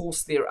tanks and of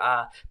course there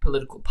are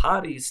political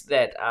parties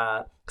that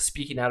are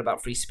speaking out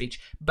about free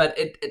speech, but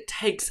it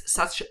takes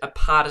such a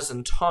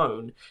partisan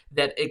tone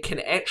that it can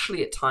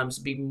actually at times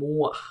be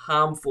more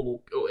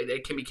harmful or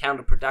it can be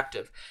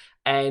counterproductive.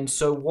 And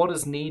so what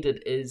is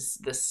needed is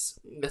this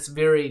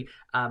very,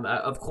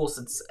 of course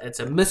it's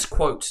a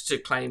misquote to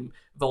claim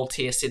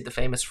Voltaire said the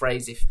famous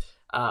phrase, if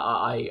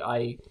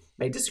I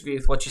may disagree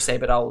with what you say,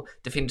 but I'll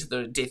defend to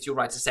the death your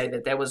right to say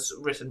that was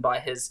written by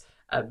his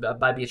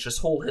by Beatrice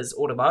Hall, his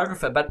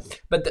autobiographer. But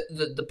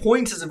the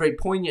point is a very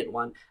poignant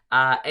one,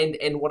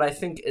 and what I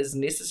think is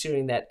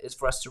necessary in that is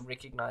for us to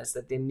recognise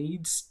that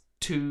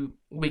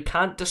we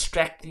can't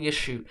distract the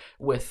issue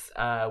with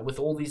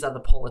all these other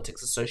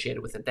politics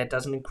associated with it. That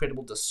does an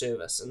incredible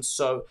disservice. And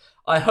so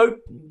I hope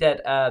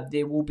that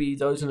there will be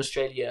those in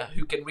Australia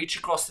who can reach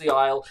across the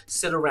aisle,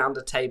 sit around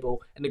a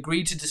table, and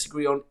agree to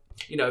disagree on,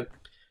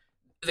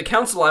 the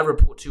council I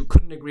report to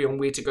couldn't agree on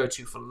where to go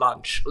to for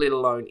lunch, let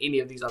alone any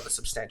of these other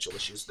substantial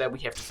issues that we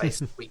have to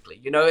face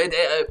weekly.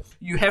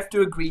 You have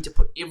to agree to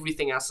put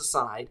everything else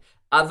aside,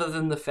 other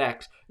than the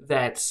fact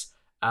that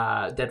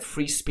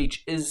free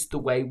speech is the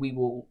way we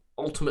will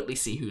ultimately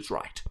see who's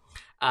right.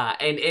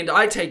 And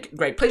I take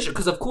great pleasure,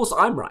 because of course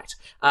I'm right.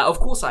 Of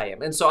course I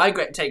am. And so I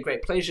take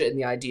great pleasure in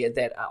the idea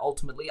that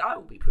ultimately I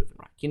will be proven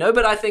right.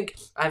 But I think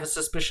I have a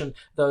suspicion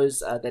those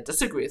that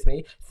disagree with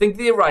me think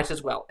they're right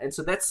as well. And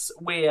so that's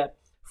where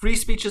free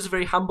speech is a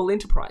very humble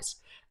enterprise.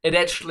 It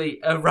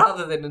actually,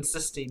 rather than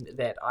insisting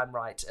that I'm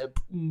right,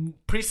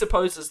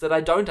 presupposes that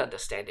I don't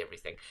understand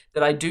everything,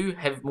 that I do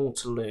have more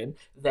to learn,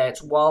 that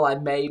while I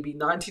may be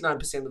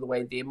 99% of the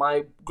way there,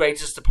 my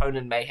greatest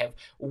opponent may have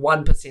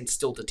 1%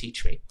 still to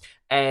teach me.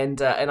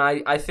 And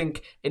I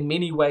think in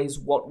many ways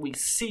what we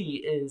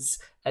see is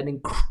an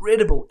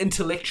incredible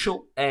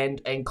intellectual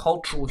and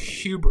cultural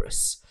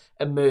hubris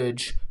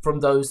emerge from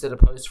those that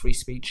oppose free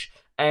speech.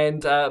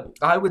 And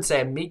I would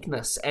say a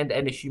meekness and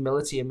a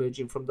humility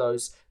emerging from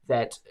those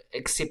that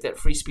accept that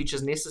free speech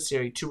is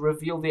necessary to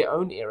reveal their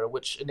own error,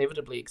 which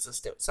inevitably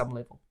exists at some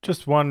level.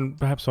 Just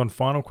perhaps one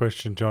final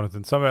question,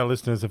 Jonathan. Some of our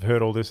listeners have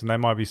heard all this and they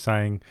might be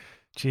saying,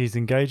 geez,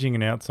 engaging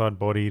an outside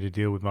body to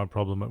deal with my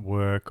problem at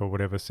work or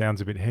whatever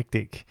sounds a bit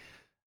hectic,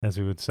 as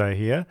we would say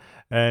here.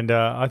 And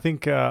I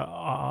think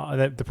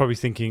they're probably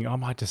thinking, I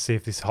might just see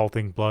if this whole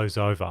thing blows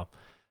over.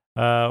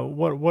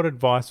 What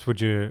advice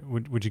would you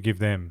give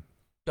them?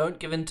 Don't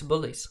give in to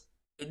bullies.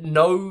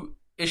 No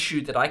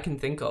issue that I can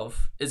think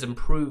of is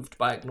improved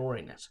by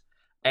ignoring it.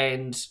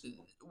 And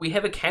we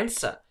have a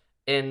cancer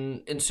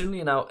in certainly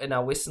in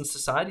our Western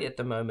society at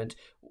the moment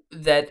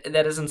that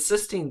is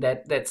insisting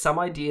that some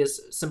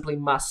ideas simply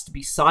must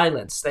be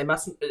silenced. They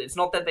mustn't. It's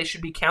not that they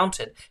should be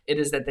counted. It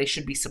is that they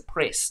should be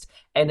suppressed.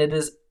 And it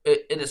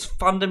is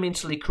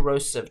fundamentally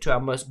corrosive to our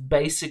most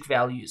basic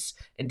values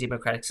in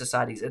democratic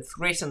societies. It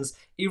threatens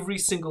every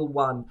single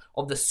one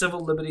of the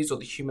civil liberties or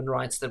the human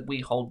rights that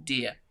we hold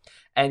dear.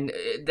 And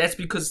that's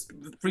because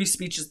free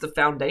speech is the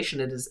foundation.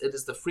 It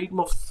is the freedom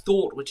of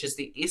thought, which is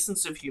the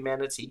essence of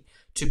humanity,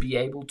 to be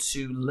able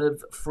to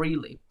live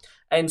freely.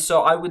 And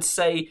so I would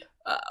say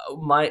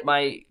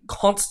my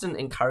constant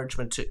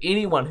encouragement to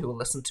anyone who will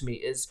listen to me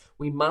is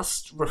we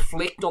must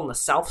reflect on the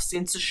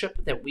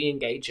self-censorship that we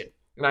engage in.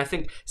 And I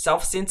think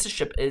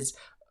self-censorship is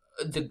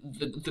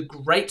the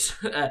great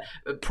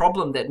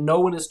problem that no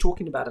one is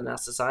talking about in our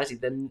society.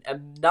 The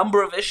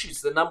number of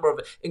issues, the number of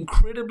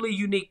incredibly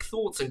unique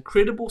thoughts,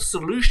 incredible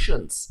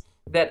solutions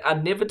that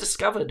are never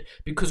discovered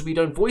because we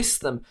don't voice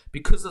them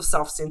because of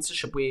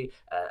self-censorship. We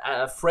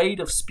are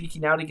afraid of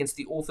speaking out against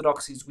the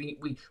orthodoxies. We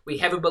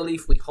have a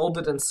belief, we hold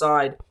it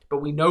inside,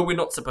 but we know we're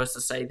not supposed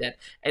to say that.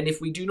 And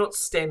if we do not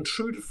stand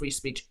true to free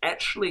speech,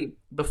 actually,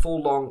 before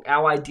long,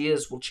 our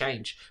ideas will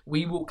change.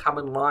 We will come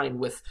in line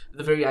with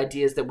the very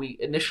ideas that we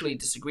initially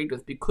disagreed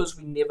with because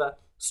we never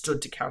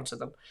stood to counter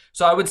them.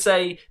 So I would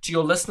say to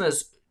your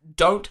listeners,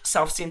 don't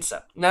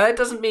self-censor. Now, that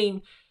doesn't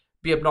mean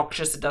be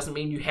obnoxious. It doesn't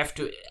mean you have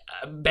to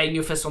bang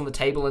your fist on the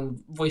table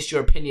and voice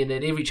your opinion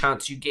at every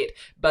chance you get.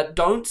 But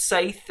don't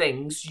say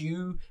things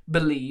you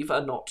believe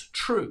are not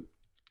true.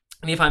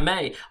 And if I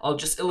may, I'll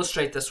just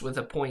illustrate this with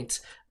a point,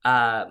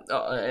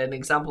 an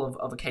example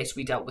of a case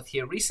we dealt with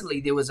here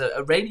recently. There was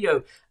a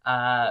radio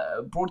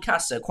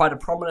broadcaster, quite a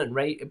prominent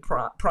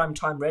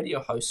primetime radio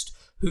host,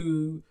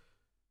 who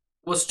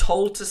was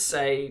told to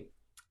say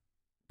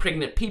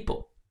pregnant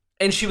people.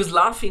 And she was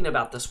laughing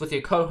about this with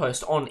her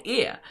co-host on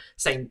air,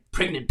 saying,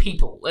 pregnant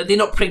people. They're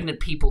not pregnant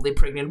people, they're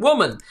pregnant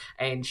women.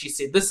 And she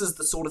said, this is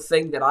the sort of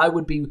thing that I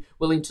would be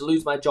willing to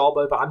lose my job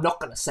over. I'm not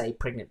going to say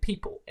pregnant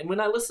people. And when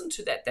I listened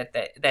to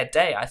that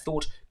day, I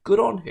thought, good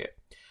on her.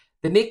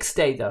 The next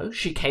day, though,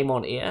 she came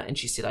on air and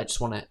she said, I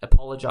just want to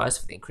apologize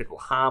for the incredible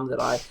harm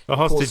that I... The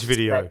hostage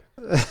video.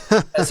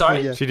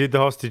 Sorry? Yeah. She did the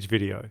hostage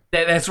video.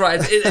 That's right.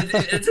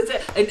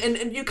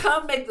 And you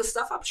can't make this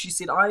stuff up. She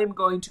said, I am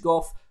going to go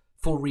off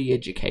for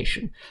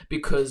re-education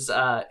because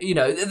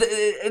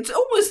it's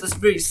almost this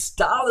very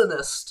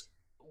Stalinist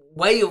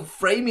way of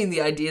framing the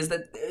ideas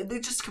that they're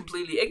just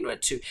completely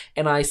ignorant to.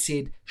 And I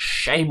said,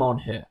 shame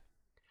on her.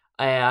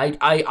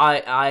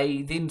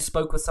 I then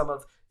spoke with some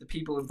of the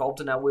people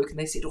involved in our work, and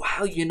they said,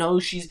 well,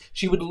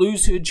 she would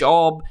lose her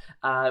job.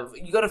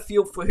 You got to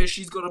feel for her.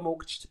 She's got a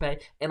mortgage to pay.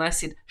 And I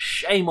said,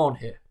 shame on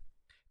her,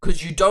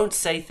 because you don't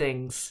say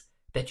things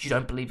that you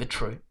don't believe are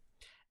true.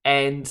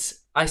 And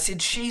I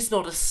said, she's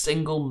not a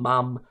single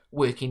mum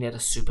working at a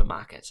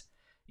supermarket.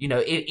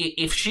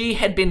 If she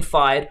had been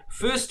fired,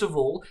 first of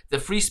all, the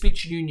Free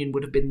Speech Union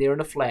would have been there in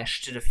a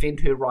flash to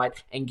defend her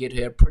right and get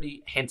her a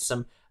pretty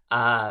handsome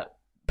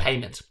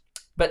payment.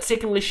 But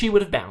secondly, she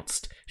would have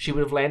bounced. She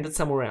would have landed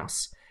somewhere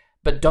else.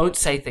 But don't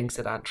say things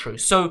that aren't true.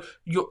 So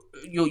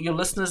your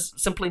listeners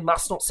simply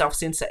must not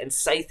self-censor and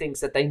say things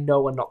that they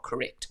know are not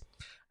correct.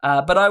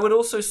 But I would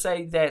also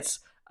say that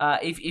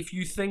if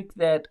you think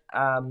that...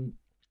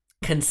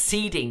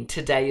 conceding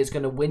today is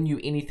going to win you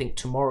anything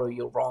tomorrow,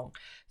 you're wrong.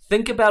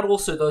 Think about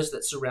also those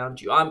that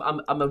surround you.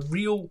 I'm a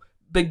real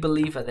big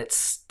believer that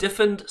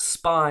stiffened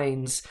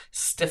spines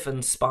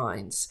stiffen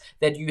spines.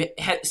 That you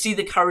see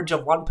the courage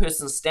of one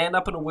person stand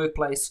up in a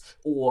workplace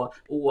or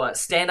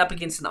stand up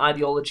against an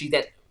ideology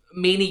that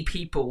many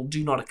people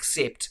do not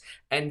accept,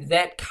 and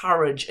that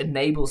courage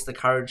enables the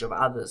courage of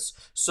others.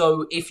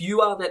 So if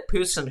you are that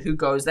person who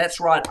goes,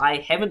 that's right, I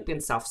haven't been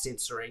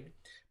self-censoring,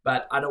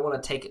 but I don't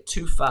want to take it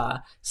too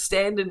far,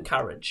 stand in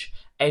courage,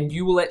 and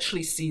you will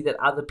actually see that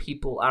other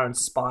people are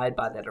inspired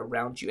by that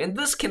around you. And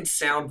this can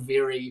sound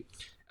very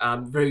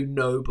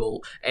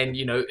noble and,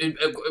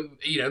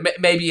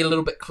 maybe a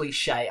little bit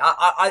cliche.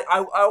 I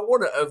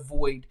want to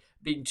avoid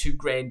being too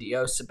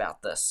grandiose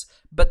about this,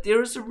 but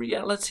there is a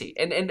reality.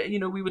 And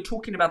we were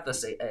talking about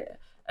this,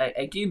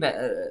 again,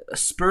 a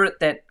spirit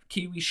that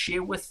Kiwis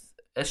share with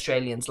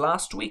Australians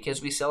last week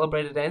as we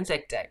celebrated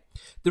Anzac Day.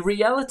 The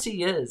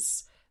reality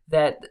is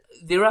that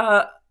there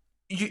are,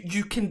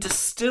 you can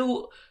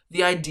distill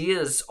the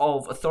ideas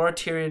of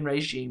authoritarian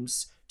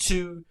regimes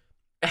to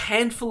a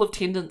handful of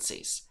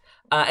tendencies.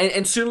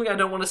 And certainly I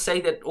don't want to say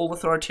that all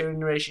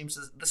authoritarian regimes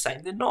are the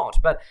same. They're not.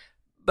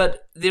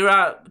 But there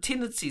are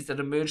tendencies that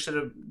emerge that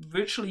are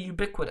virtually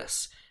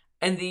ubiquitous.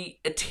 And the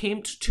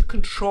attempt to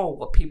control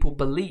what people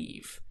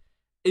believe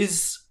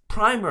is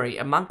primary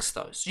amongst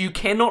those. You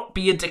cannot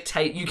be a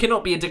dictator. You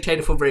cannot be a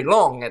dictator for very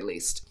long, at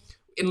least,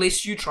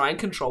 unless you try and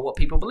control what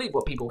people believe,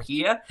 what people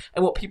hear,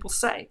 and what people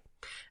say.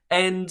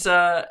 And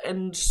the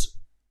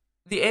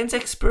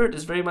Anzac spirit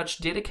is very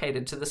much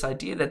dedicated to this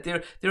idea that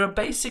there are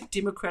basic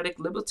democratic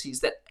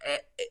liberties that,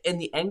 in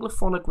the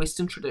Anglophonic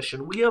Western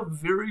tradition, we are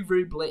very,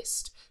 very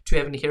blessed to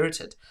have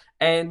inherited.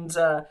 And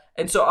so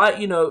I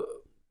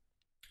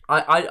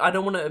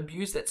don't want to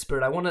abuse that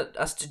spirit. I want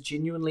us to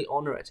genuinely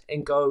honor it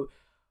and go,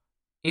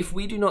 if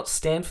we do not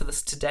stand for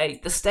this today,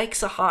 the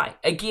stakes are high.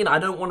 Again, I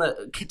don't want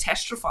to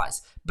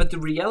catastrophize, but the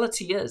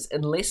reality is,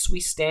 unless we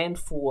stand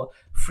for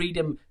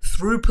freedom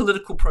through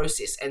political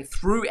process and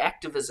through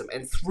activism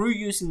and through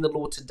using the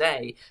law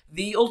today,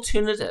 the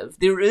alternative,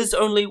 there is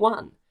only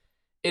one.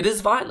 It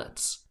is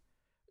violence.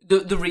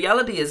 The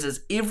reality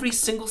is every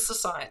single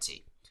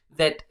society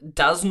that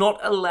does not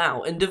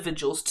allow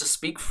individuals to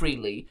speak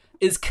freely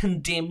is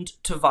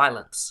condemned to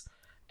violence.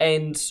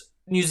 And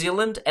New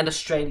Zealand and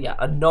Australia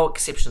are no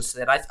exceptions to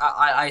that.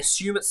 I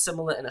assume it's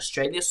similar in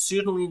Australia.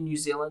 Certainly in New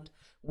Zealand,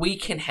 we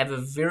can have a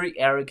very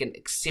arrogant,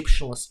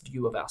 exceptionalist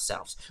view of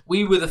ourselves.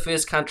 We were the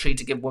first country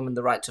to give women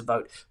the right to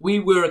vote. We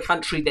were a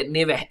country that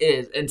never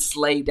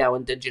enslaved our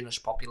indigenous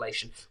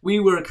population. We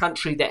were a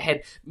country that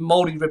had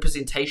Māori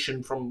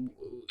representation from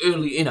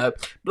early,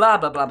 blah,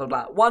 blah, blah, blah,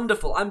 blah.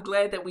 Wonderful. I'm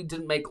glad that we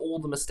didn't make all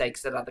the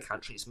mistakes that other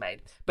countries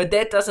made. But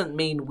that doesn't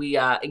mean we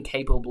are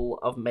incapable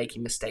of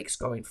making mistakes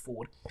going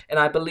forward. And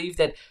I believe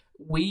that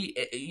we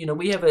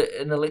have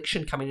an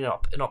election coming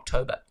up in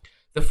October.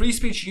 The Free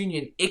Speech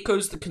Union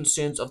echoes the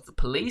concerns of the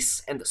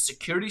police and the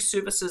security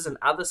services and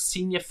other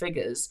senior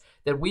figures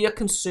that we are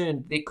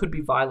concerned there could be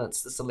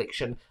violence this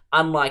election,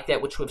 unlike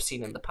that which we've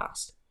seen in the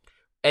past.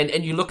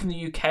 And you look in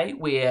the UK,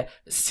 where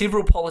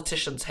several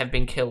politicians have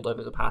been killed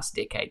over the past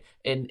decade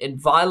in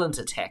violent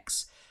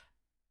attacks.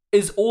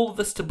 Is all of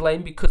this to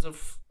blame because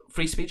of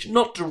free speech?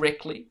 Not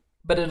directly,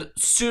 but it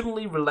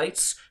certainly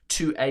relates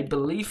to a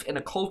belief in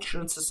a culture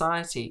and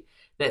society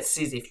that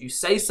says if you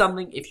say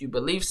something, if you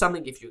believe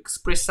something, if you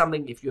express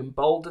something, if you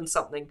embolden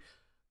something,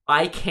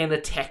 I can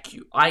attack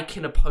you. I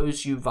can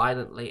oppose you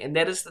violently. And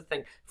that is the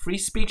thing. Free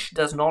speech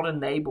does not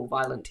enable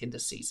violent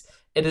tendencies.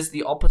 It is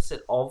the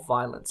opposite of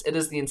violence. It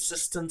is the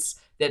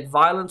insistence that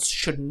violence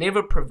should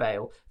never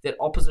prevail, that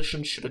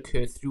opposition should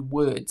occur through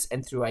words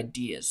and through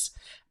ideas.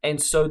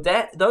 And so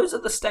those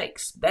are the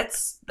stakes.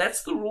 That's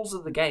the rules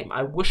of the game.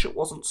 I wish it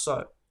wasn't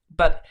so.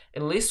 But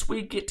unless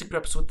we get to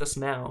grips with this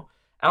now,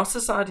 our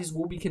societies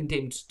will be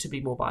condemned to be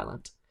more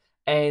violent.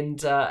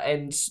 And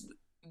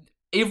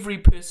every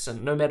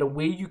person, no matter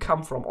where you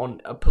come from,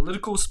 on a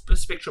political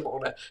spectrum,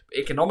 on an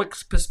economic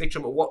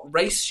spectrum, or what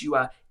race you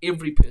are,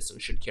 every person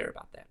should care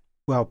about that.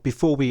 Well,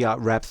 before we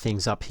wrap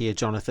things up here,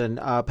 Jonathan,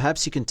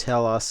 perhaps you can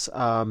tell us,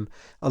 well,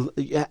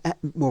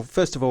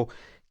 first of all,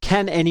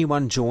 can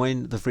anyone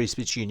join the Free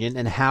Speech Union,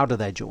 and how do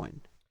they join?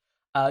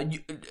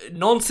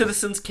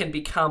 Non-citizens can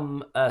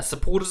become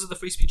supporters of the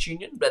Free Speech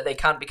Union, but they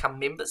can't become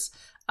members.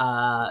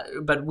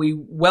 But we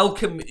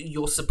welcome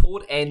your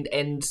support and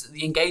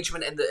the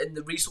engagement and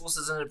the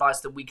resources and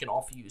advice that we can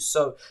offer you.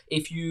 So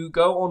if you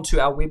go onto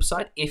our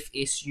website,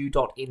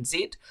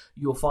 fsu.nz,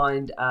 you'll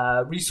find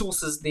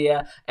resources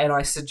there, and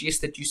I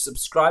suggest that you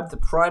subscribe. The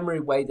primary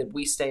way that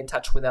we stay in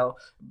touch with our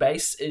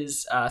base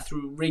is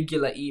through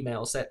regular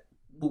emails that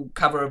will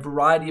cover a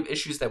variety of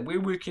issues that we're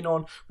working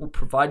on. We'll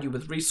provide you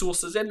with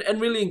resources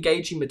and really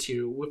engaging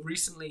material. We've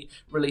recently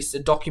released a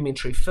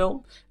documentary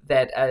film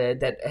that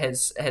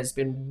has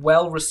been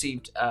well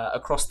received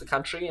across the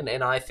country,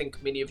 and I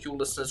think many of your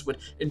listeners would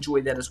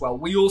enjoy that as well.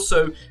 We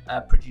also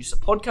produce a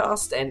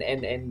podcast and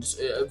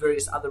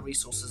various other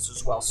resources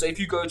as well. So if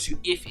you go to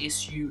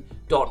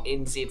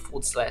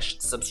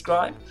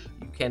fsu.nz/subscribe,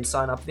 you can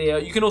sign up there.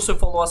 You can also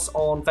follow us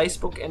on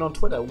Facebook and on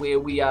Twitter, where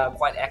we are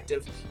quite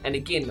active, and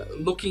again,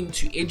 looking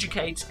to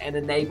educate and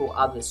enable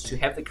others to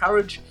have the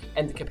courage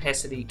and the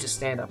capacity to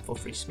stand up for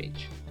free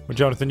speech. Well,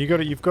 Jonathan,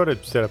 you've got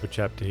to set up a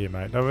chapter here,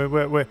 mate. I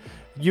mean,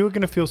 you're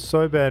going to feel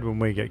so bad when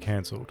we get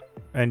cancelled,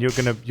 and you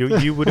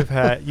would have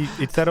had.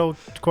 It's that old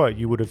quote.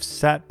 You would have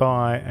sat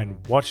by and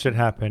watched it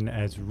happen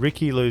as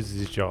Ricky loses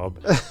his job,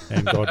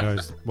 and God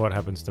knows what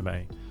happens to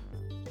me.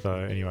 So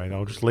anyway,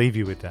 I'll just leave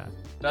you with that.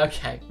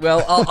 Okay.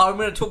 Well, I'm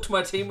going to talk to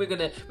my team. We're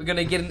going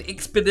to get an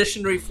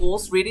expeditionary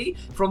force ready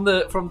from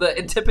the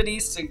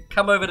Antipodes to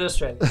come over to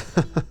Australia.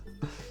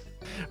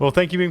 Well,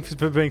 thank you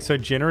for being so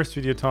generous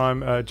with your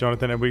time,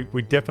 Jonathan, and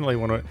we definitely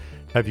want to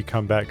have you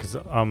come back because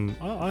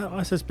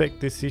I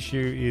suspect this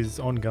issue is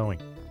ongoing.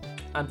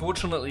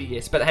 Unfortunately,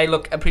 yes. But hey,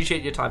 look,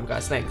 appreciate your time,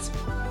 guys. Thanks.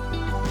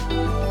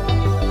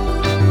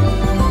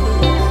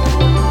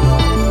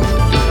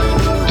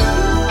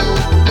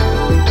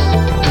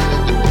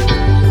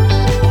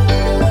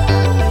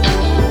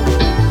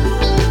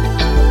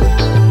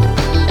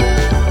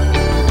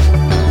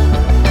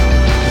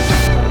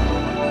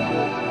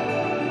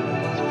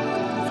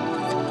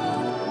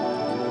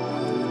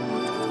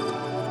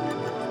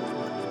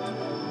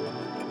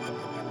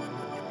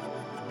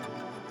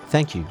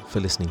 Thank you for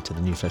listening to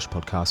the New Flesh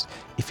podcast.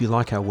 If you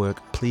like our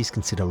work, please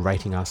consider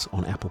rating us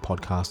on Apple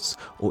Podcasts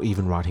or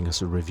even writing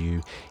us a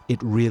review.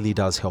 It really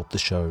does help the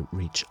show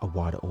reach a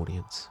wider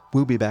audience.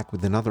 We'll be back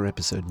with another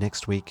episode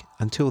next week.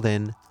 Until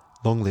then,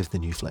 long live the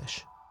New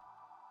Flesh.